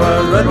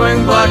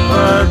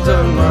blackbird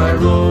down my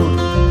road.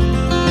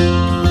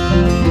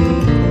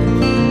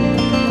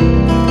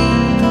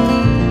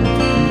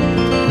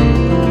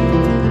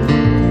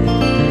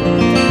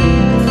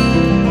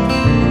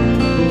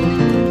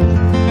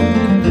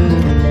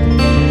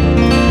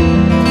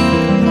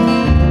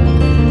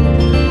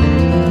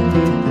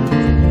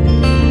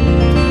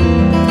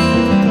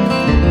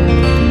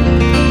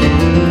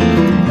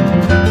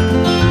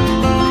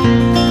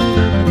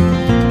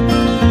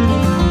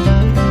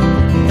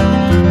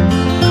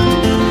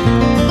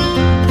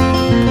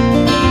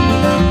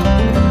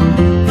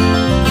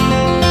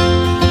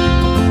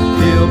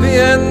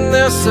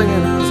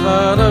 Singing his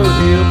heart out,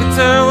 he'll be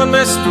telling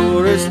me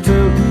stories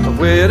too, of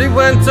where he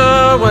went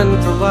to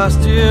winter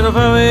last year, of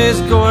how he's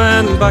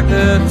going back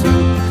there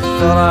too.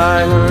 Thought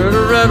I heard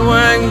a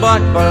red-winged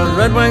blackbird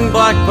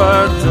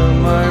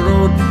down my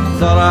road.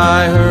 Thought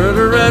I heard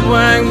a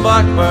red-winged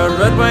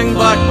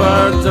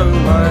blackbird down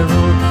my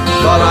road.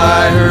 Thought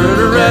I heard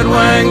a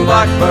red-winged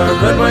blackbird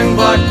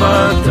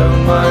down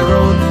my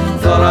road.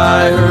 Thought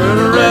I heard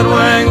a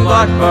red-winged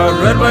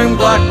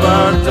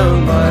blackbird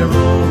down my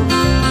road.